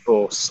motivation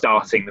for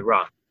starting the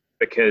run,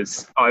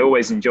 because I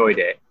always enjoyed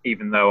it,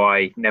 even though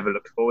I never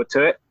looked forward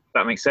to it. If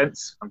that makes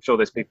sense. I'm sure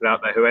there's people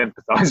out there who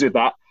empathise with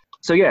that.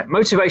 So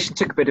motivation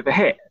took a bit of a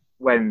hit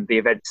when the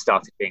event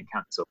started being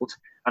cancelled.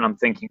 And I'm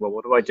thinking, well,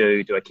 what do I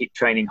do? Do I keep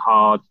training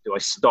hard? Do I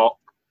stop?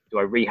 Do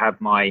I rehab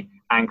my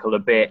ankle a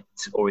bit?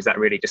 Or is that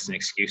really just an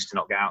excuse to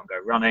not go out and go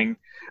running?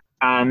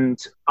 And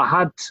I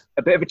had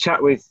a bit of a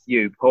chat with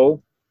you,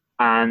 Paul,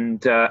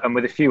 and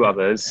with a few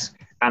others.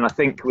 And I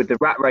think with the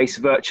Rat Race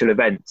virtual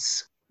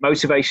events,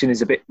 motivation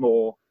is a bit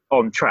more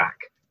on track.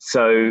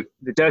 So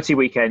the Dirty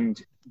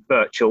Weekend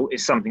virtual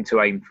is something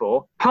to aim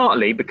for,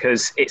 partly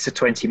because it's a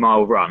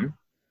 20-mile run,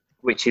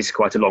 which is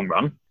quite a long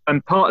run,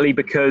 and partly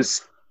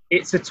because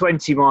it's a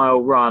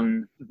 20-mile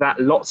run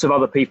that lots of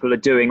other people are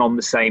doing on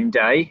the same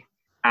day.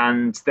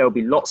 And there'll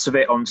be lots of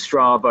it on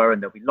Strava,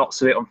 and there'll be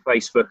lots of it on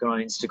Facebook and on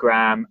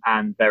Instagram.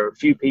 And there are a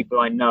few people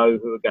I know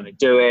who are going to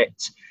do it.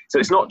 So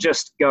it's not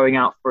just going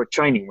out for a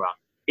training run.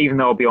 Even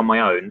though I'll be on my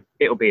own,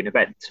 it'll be an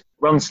event.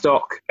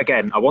 Runstock,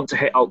 again, I want to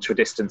hit ultra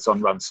distance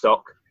on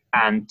Runstock,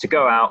 and to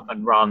go out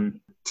and run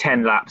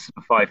 10 laps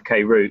of a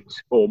 5K route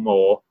or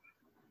more,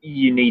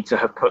 you need to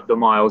have put the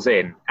miles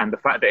in. And the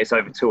fact that it's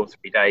over 2 or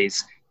 3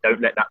 days,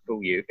 don't let that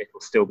fool you. It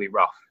will still be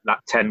rough.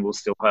 Lap 10 will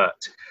still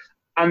hurt.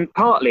 And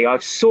partly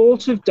I've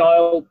sort of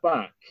dialed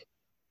back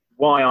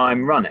why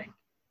I'm running.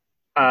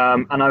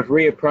 And I've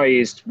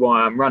reappraised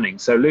why I'm running.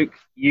 So Luke,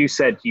 you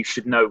said you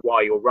should know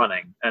why you're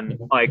running. And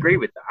I agree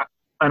with that.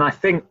 And I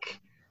think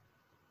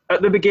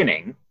at the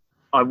beginning,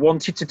 I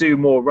wanted to do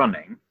more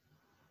running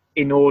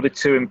in order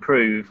to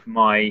improve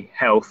my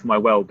health, my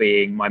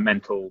well-being, my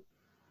mental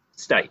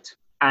state.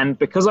 And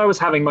because I was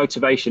having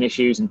motivation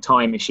issues and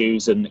time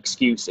issues and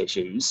excuse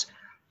issues,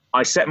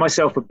 I set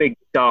myself a big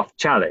daft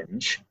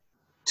challenge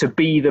to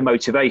be the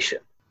motivation.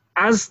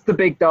 As the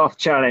big daft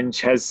challenge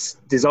has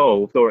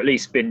dissolved, or at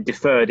least been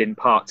deferred in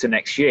part to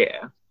next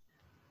year,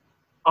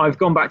 I've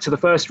gone back to the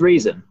first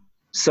reason.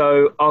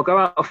 So I'll go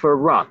out for a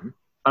run,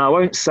 and I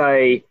won't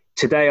say,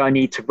 today I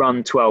need to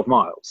run 12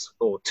 miles,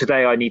 or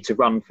today I need to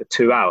run for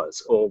 2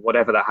 hours, or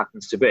whatever that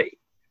happens to be.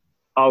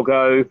 I'll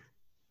go,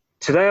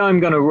 today I'm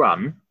going to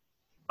run.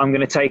 I'm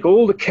going to take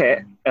all the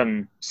kit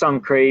and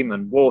sun cream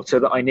and water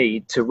that I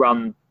need to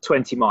run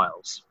 20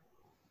 miles.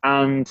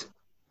 And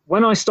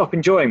when I stop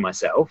enjoying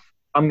myself,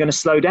 I'm going to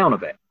slow down a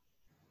bit.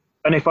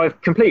 And if I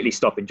completely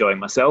stop enjoying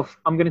myself,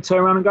 I'm going to turn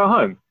around and go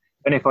home.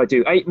 And if I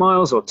do 8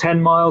 miles or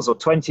 10 miles or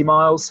 20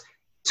 miles,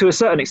 to a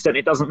certain extent,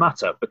 it doesn't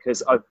matter,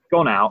 because I've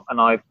gone out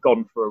and I've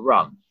gone for a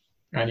run.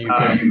 And you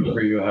can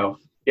improve your health.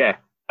 Yeah.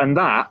 And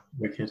that,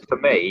 Wicked. for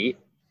me,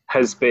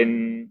 has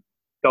been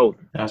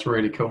golden. That's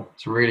really cool.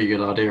 It's a really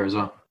good idea as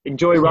well.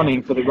 Enjoy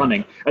running for the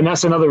running. And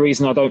that's another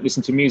reason I don't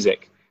listen to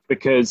music,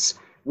 because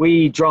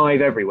we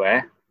drive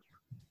everywhere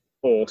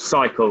or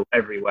cycle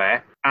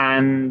everywhere.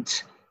 And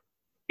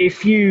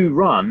if you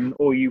run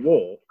or you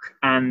walk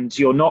and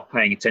you're not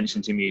paying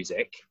attention to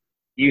music,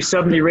 you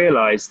suddenly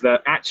realize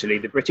that actually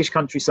the British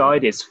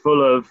countryside is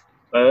full of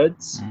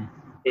birds.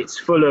 It's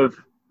full of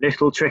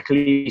little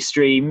trickly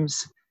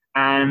streams,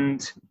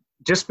 and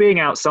just being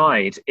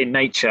outside in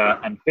nature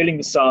and feeling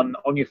the sun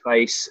on your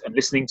face and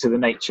listening to the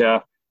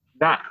nature,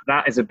 that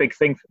is a big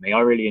thing for me. I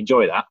really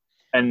enjoy that.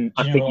 And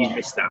I think you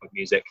miss that with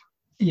music.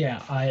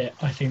 Yeah,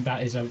 I think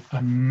that is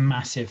a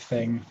massive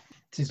thing.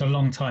 It's a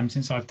long time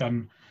since I've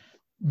done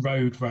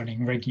road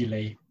running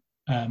regularly.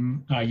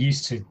 I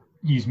used to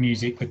use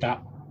music with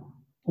that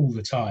all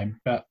the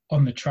time, but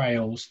on the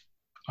trails,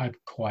 I'm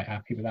quite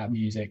happy with that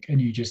music.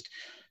 And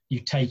you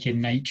take in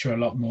nature a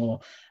lot more,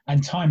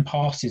 and time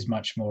passes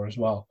much more as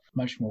well,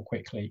 much more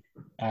quickly,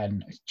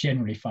 and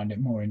generally find it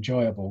more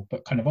enjoyable.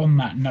 But kind of on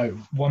that note,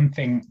 one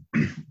thing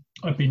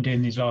I've been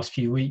doing these last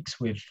few weeks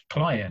with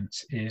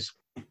clients is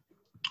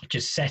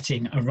just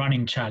setting a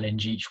running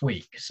challenge each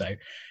week. So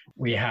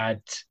we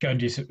had go and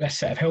do a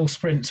set of hill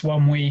sprints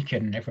one week,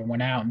 and everyone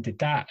went out and did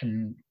that.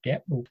 And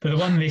but the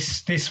one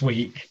this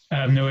week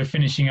that we're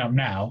finishing up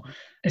now,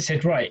 I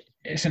said, right,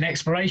 it's an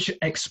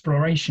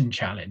exploration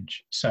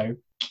challenge. So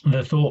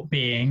the thought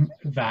being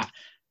that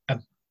a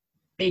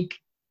big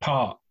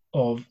part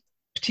of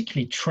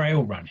particularly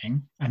trail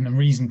running, and the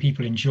reason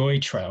people enjoy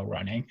trail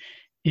running,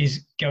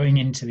 is going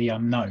into the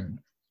unknown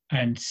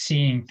and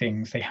seeing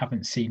things they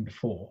haven't seen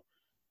before,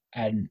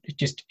 and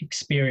just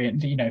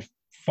experience,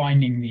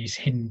 finding these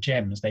hidden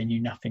gems they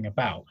knew nothing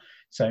about.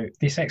 So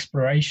this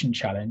exploration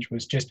challenge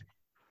was just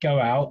go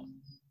out,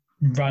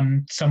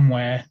 run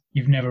somewhere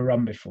you've never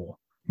run before,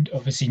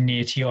 obviously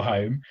near to your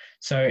home.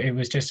 So it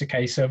was just a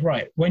case of,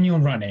 right, when you're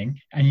running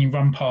and you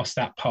run past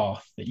that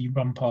path that you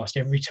run past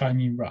every time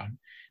you run,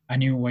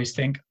 and you always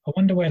think, I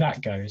wonder where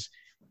that goes.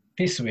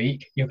 This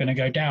week, you're going to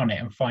go down it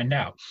and find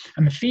out.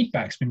 And the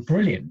feedback's been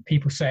brilliant.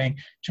 People saying,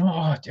 do you know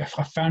what,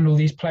 I found all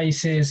these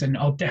places and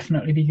I'll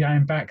definitely be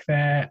going back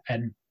there.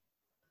 And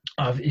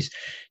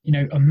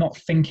I'm not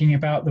thinking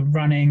about the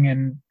running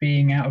and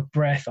being out of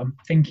breath. I'm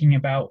thinking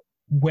about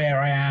where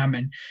I am.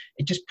 And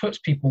it just puts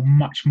people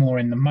much more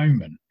in the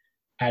moment.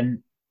 And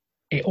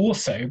it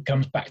also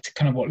comes back to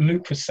kind of what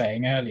Luke was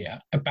saying earlier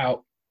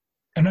about,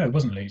 oh no, it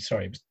wasn't Luke,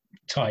 sorry, it was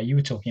Ty, you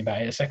were talking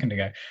about it a second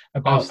ago. I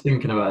was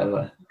thinking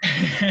about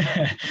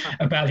it.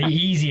 About the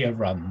easier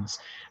runs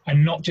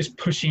and not just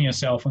pushing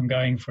yourself and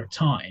going for a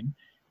time.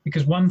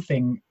 Because one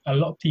thing a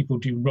lot of people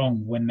do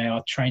wrong when they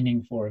are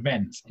training for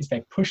events is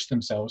they push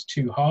themselves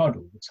too hard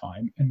all the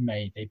time, and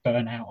they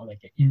burn out or they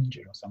get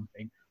injured or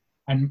something.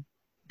 And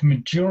the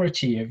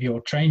majority of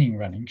your training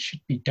running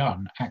should be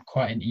done at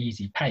quite an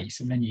easy pace,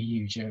 and then you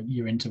use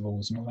your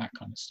intervals and all that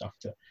kind of stuff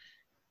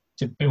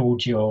to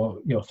build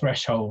your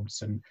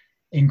thresholds and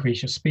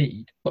increase your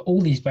speed. But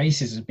all these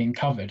bases have been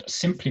covered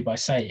simply by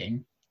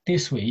saying,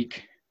 this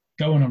week,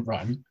 go on a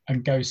run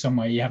and go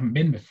somewhere you haven't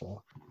been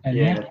before. And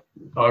yeah,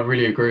 I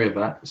really agree with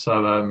that.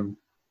 So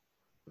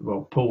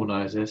well, Paul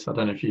knows this. I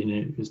don't know if you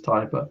knew his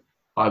type, but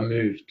I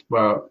moved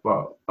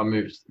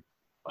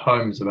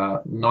homes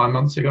about 9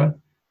 months ago,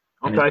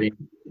 and Okay.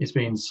 it's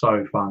been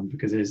so fun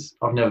because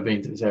I've never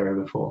been to this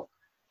area before.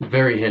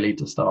 Very hilly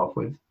to start off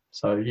with,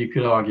 so you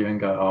could argue and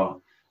go,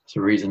 oh, it's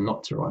a reason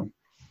not to run.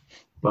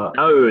 But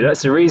No,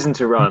 that's a reason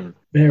to run.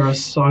 there are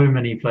so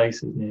many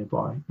places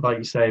nearby, like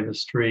you say, the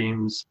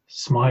streams,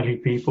 smiley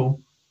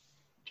people,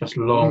 just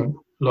long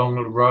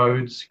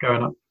roads,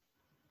 going up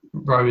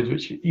roads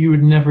which you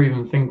would never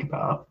even think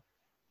about,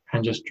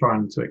 and just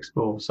trying to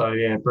explore. So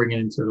yeah, bringing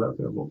into a little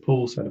bit of what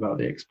Paul said about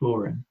the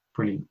exploring.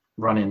 Really,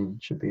 running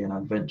should be an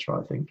adventure,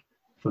 I think,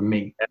 for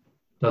me.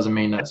 Doesn't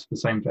mean that's the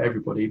same for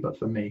everybody, but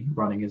for me,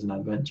 running is an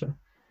adventure.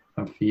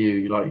 And for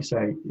you, like you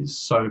say,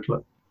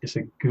 it's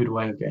a good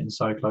way of getting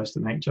so close to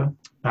nature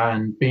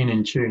and being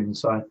in tune.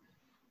 So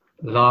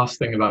the last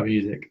thing about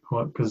music,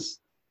 because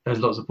there's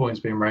lots of points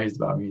being raised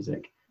about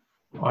music,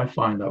 I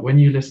find that when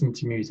you listen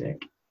to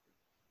music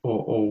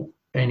or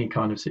any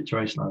kind of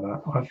situation like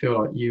that, I feel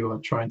like you are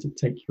trying to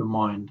take your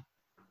mind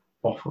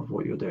off of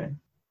what you're doing.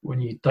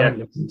 When you don't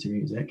listen to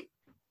music,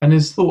 and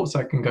there's thoughts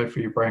that can go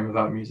through your brain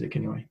without music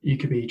anyway. You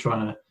could be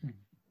trying to,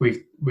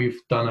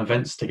 we've done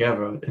events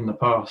together in the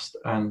past,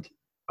 and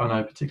I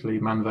know particularly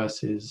Man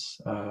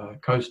versus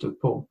Coast with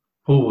Paul.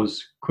 Paul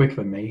was quicker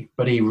than me,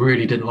 but he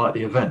really didn't like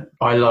the event.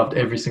 I loved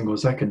every single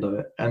second of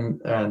it. And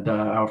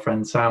our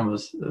friend Sam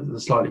was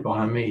slightly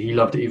behind me. He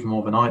loved it even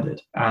more than I did.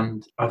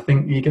 And I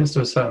think it gets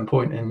to a certain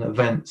point in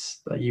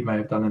events that you may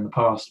have done in the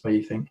past where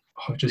you think,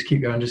 oh, just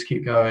keep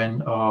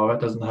going. Oh,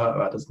 that doesn't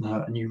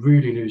hurt. And you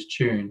really lose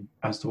tune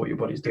as to what your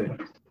body's doing.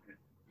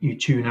 You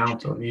tune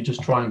out of, you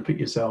just try and put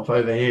yourself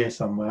over here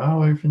somewhere.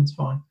 Oh, everything's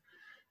fine.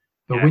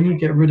 But when you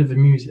get rid of the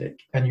music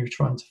and you're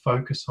trying to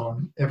focus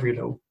on every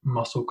little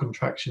muscle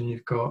contraction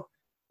you've got,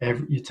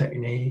 your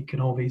technique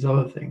and all these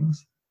other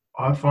things,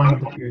 I find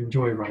that you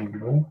enjoy running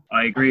more.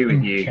 I agree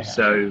with you.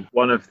 So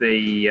one of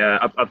the,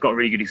 I've got a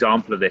really good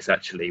example of this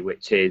actually,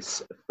 which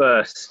is the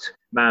first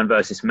Man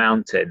versus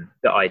Mountain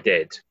that I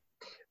did.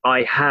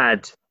 I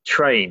had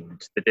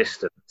trained the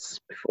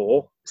distance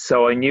before,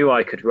 so I knew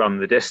I could run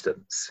the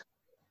distance.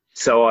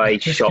 So I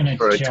shot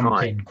for a time.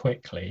 Jump in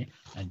quickly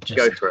and just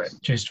go for it.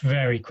 Just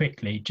very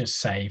quickly,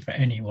 just say for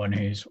anyone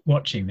who's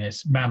watching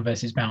this, Man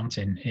versus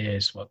Mountain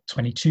is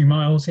 22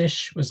 miles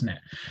ish, wasn't it?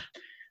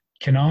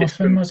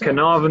 Carnarvon, was it?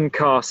 Carnarvon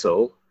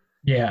Castle.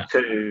 Yeah.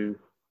 To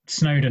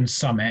Snowdon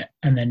Summit,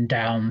 and then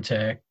down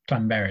to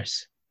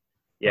Clanberis.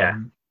 Yeah.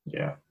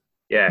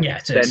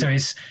 So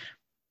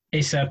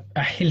it's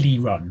a hilly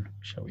run,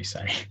 shall we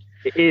say?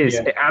 It is.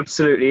 Yeah. It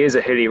absolutely is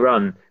a hilly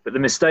run. But the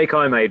mistake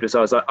I made was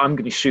I was like, I'm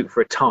going to shoot for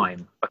a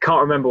time. I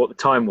can't remember what the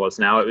time was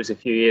now. It was a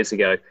few years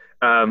ago.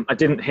 I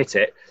didn't hit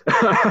it.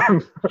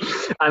 And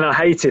I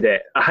hated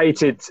it. I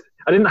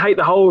didn't hate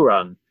the whole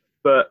run,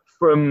 but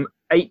from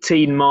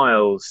 18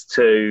 miles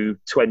to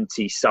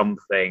 20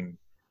 something,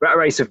 Rat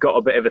Race have got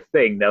a bit of a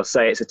thing. They'll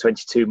say it's a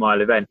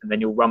 22-mile event, and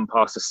then you'll run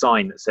past a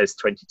sign that says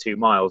 22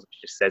 miles, which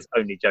just says,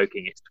 only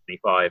joking, it's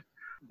 25.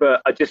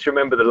 But I just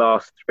remember the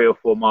last 3 or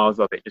 4 miles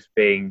of it just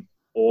being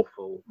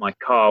awful. My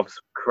calves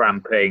were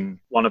cramping.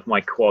 One of my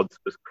quads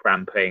was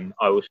cramping.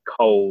 I was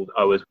cold.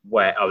 I was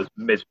wet. I was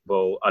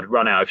miserable. I'd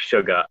run out of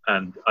sugar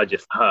and I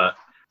just hurt.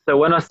 So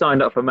when I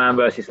signed up for Man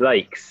versus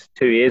Lakes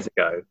 2 years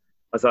ago, I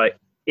was like,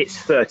 it's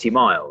 30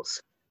 miles.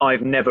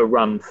 I've never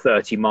run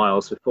 30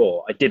 miles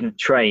before. I didn't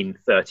train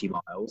 30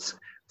 miles.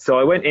 So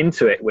I went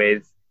into it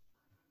with,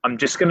 I'm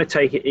just going to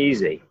take it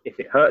easy. If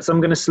it hurts,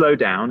 I'm going to slow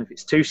down. If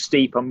it's too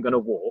steep, I'm going to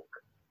walk.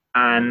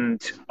 And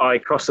I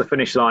crossed the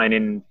finish line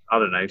in,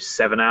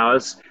 7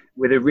 hours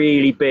with a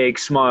really big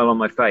smile on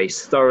my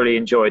face. Thoroughly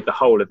enjoyed the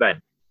whole event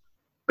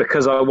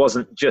because I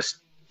wasn't just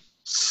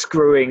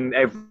screwing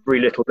every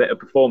little bit of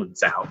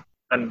performance out.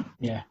 And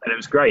it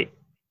was great.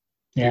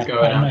 Yeah,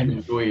 go out and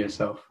enjoy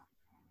yourself.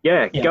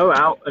 Yeah, go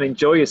out and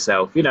enjoy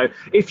yourself. You know,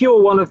 if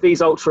you're one of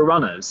these ultra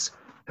runners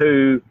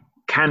who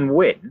can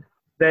win,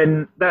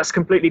 then that's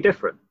completely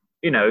different.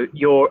 You know,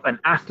 you're an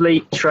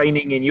athlete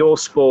training in your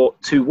sport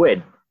to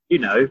win. You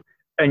know,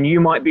 and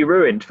you might be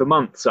ruined for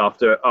months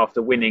after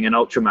winning an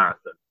ultra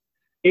marathon.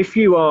 If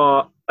you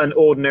are an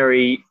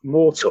ordinary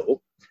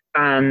mortal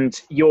and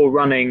you're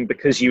running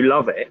because you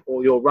love it,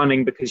 or you're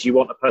running because you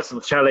want a personal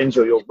challenge,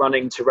 or you're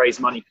running to raise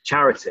money for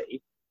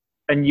charity,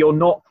 and you're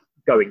not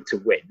going to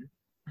win,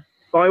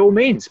 by all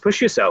means, push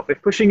yourself.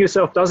 If pushing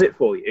yourself does it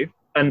for you,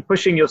 and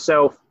pushing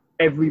yourself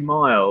every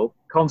mile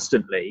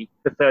constantly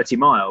for 30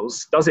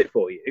 miles does it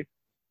for you,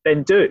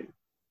 then do.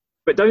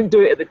 But don't do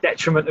it at the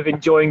detriment of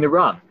enjoying the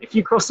run. If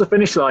you cross the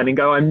finish line and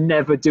go, I'm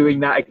never doing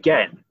that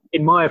again,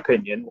 in my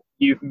opinion,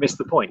 you've missed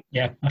the point.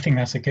 Yeah, I think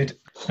that's a good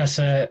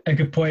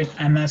point,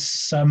 and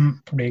that's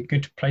probably a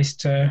good place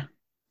to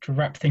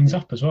wrap things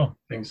up as well.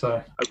 I think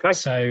so. Okay.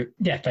 So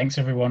thanks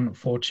everyone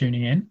for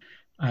tuning in.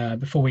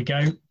 Before we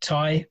go,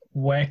 Ty,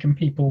 where can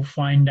people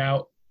find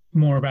out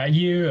more about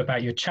you,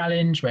 about your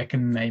challenge? Where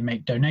can they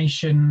make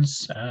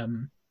donations?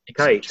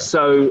 Okay,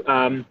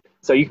 so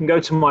So you can go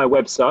to my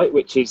website,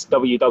 which is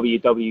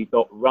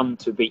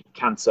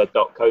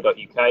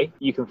www.runtobeatcancer.co.uk.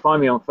 You can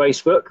find me on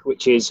Facebook,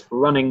 which is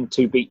Running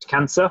to Beat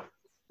Cancer.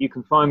 You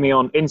can find me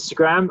on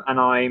Instagram, and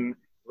I'm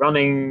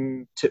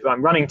running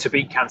to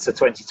beat cancer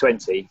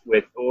 2020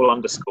 with all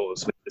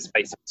underscores with the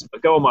spaces.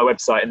 But go on my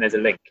website and there's a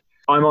link.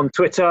 I'm on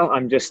Twitter.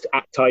 I'm just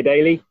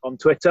 @TyDaly on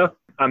Twitter.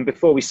 And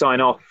before we sign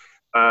off,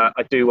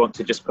 I do want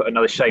to just put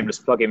another shameless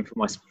plug in for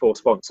my 4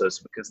 sponsors,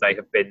 because they've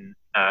been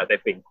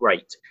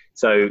great.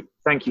 So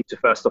thank you to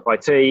First Stop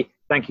IT,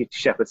 thank you to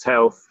Shepherd's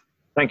Health,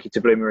 thank you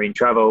to Blue Marine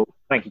Travel,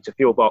 thank you to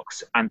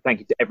Fuelbox, and thank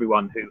you to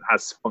everyone who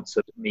has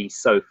sponsored me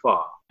so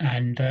far.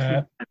 And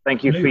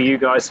thank you, Luke, for you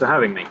guys for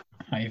having me.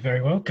 You're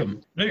very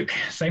welcome. Luke,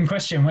 same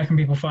question. Where can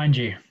people find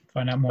you?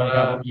 Find out more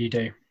about what you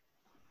do.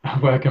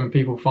 Where can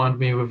people find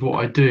me with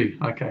what I do?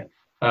 Okay.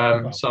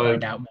 So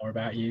find out more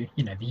about you,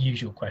 the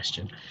usual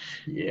question.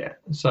 Yeah.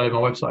 So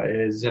my website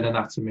is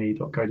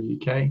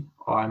zenanatomy.co.uk.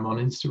 I'm on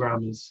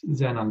Instagram as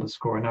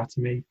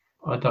zen_anatomy.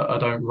 I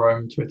don't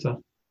roam Twitter.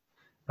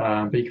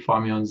 But you can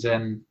find me on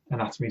Zen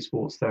Anatomy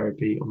Sports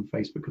Therapy on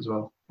Facebook as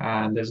well.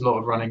 And there's a lot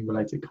of running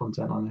related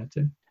content on there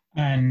too.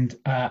 And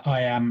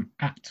I am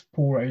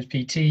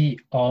 @PaulRosePT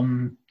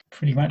on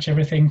pretty much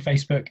everything,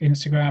 Facebook,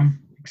 Instagram,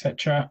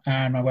 etc.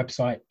 And my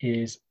website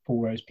is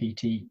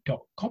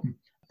paulrosept.com.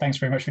 Thanks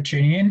very much for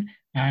tuning in,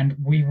 and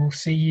we will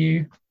see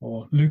you,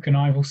 or Luke and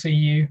I will see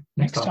you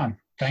next time.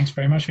 Thanks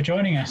very much for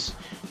joining us.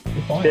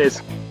 Goodbye.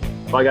 Cheers.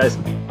 Bye, guys.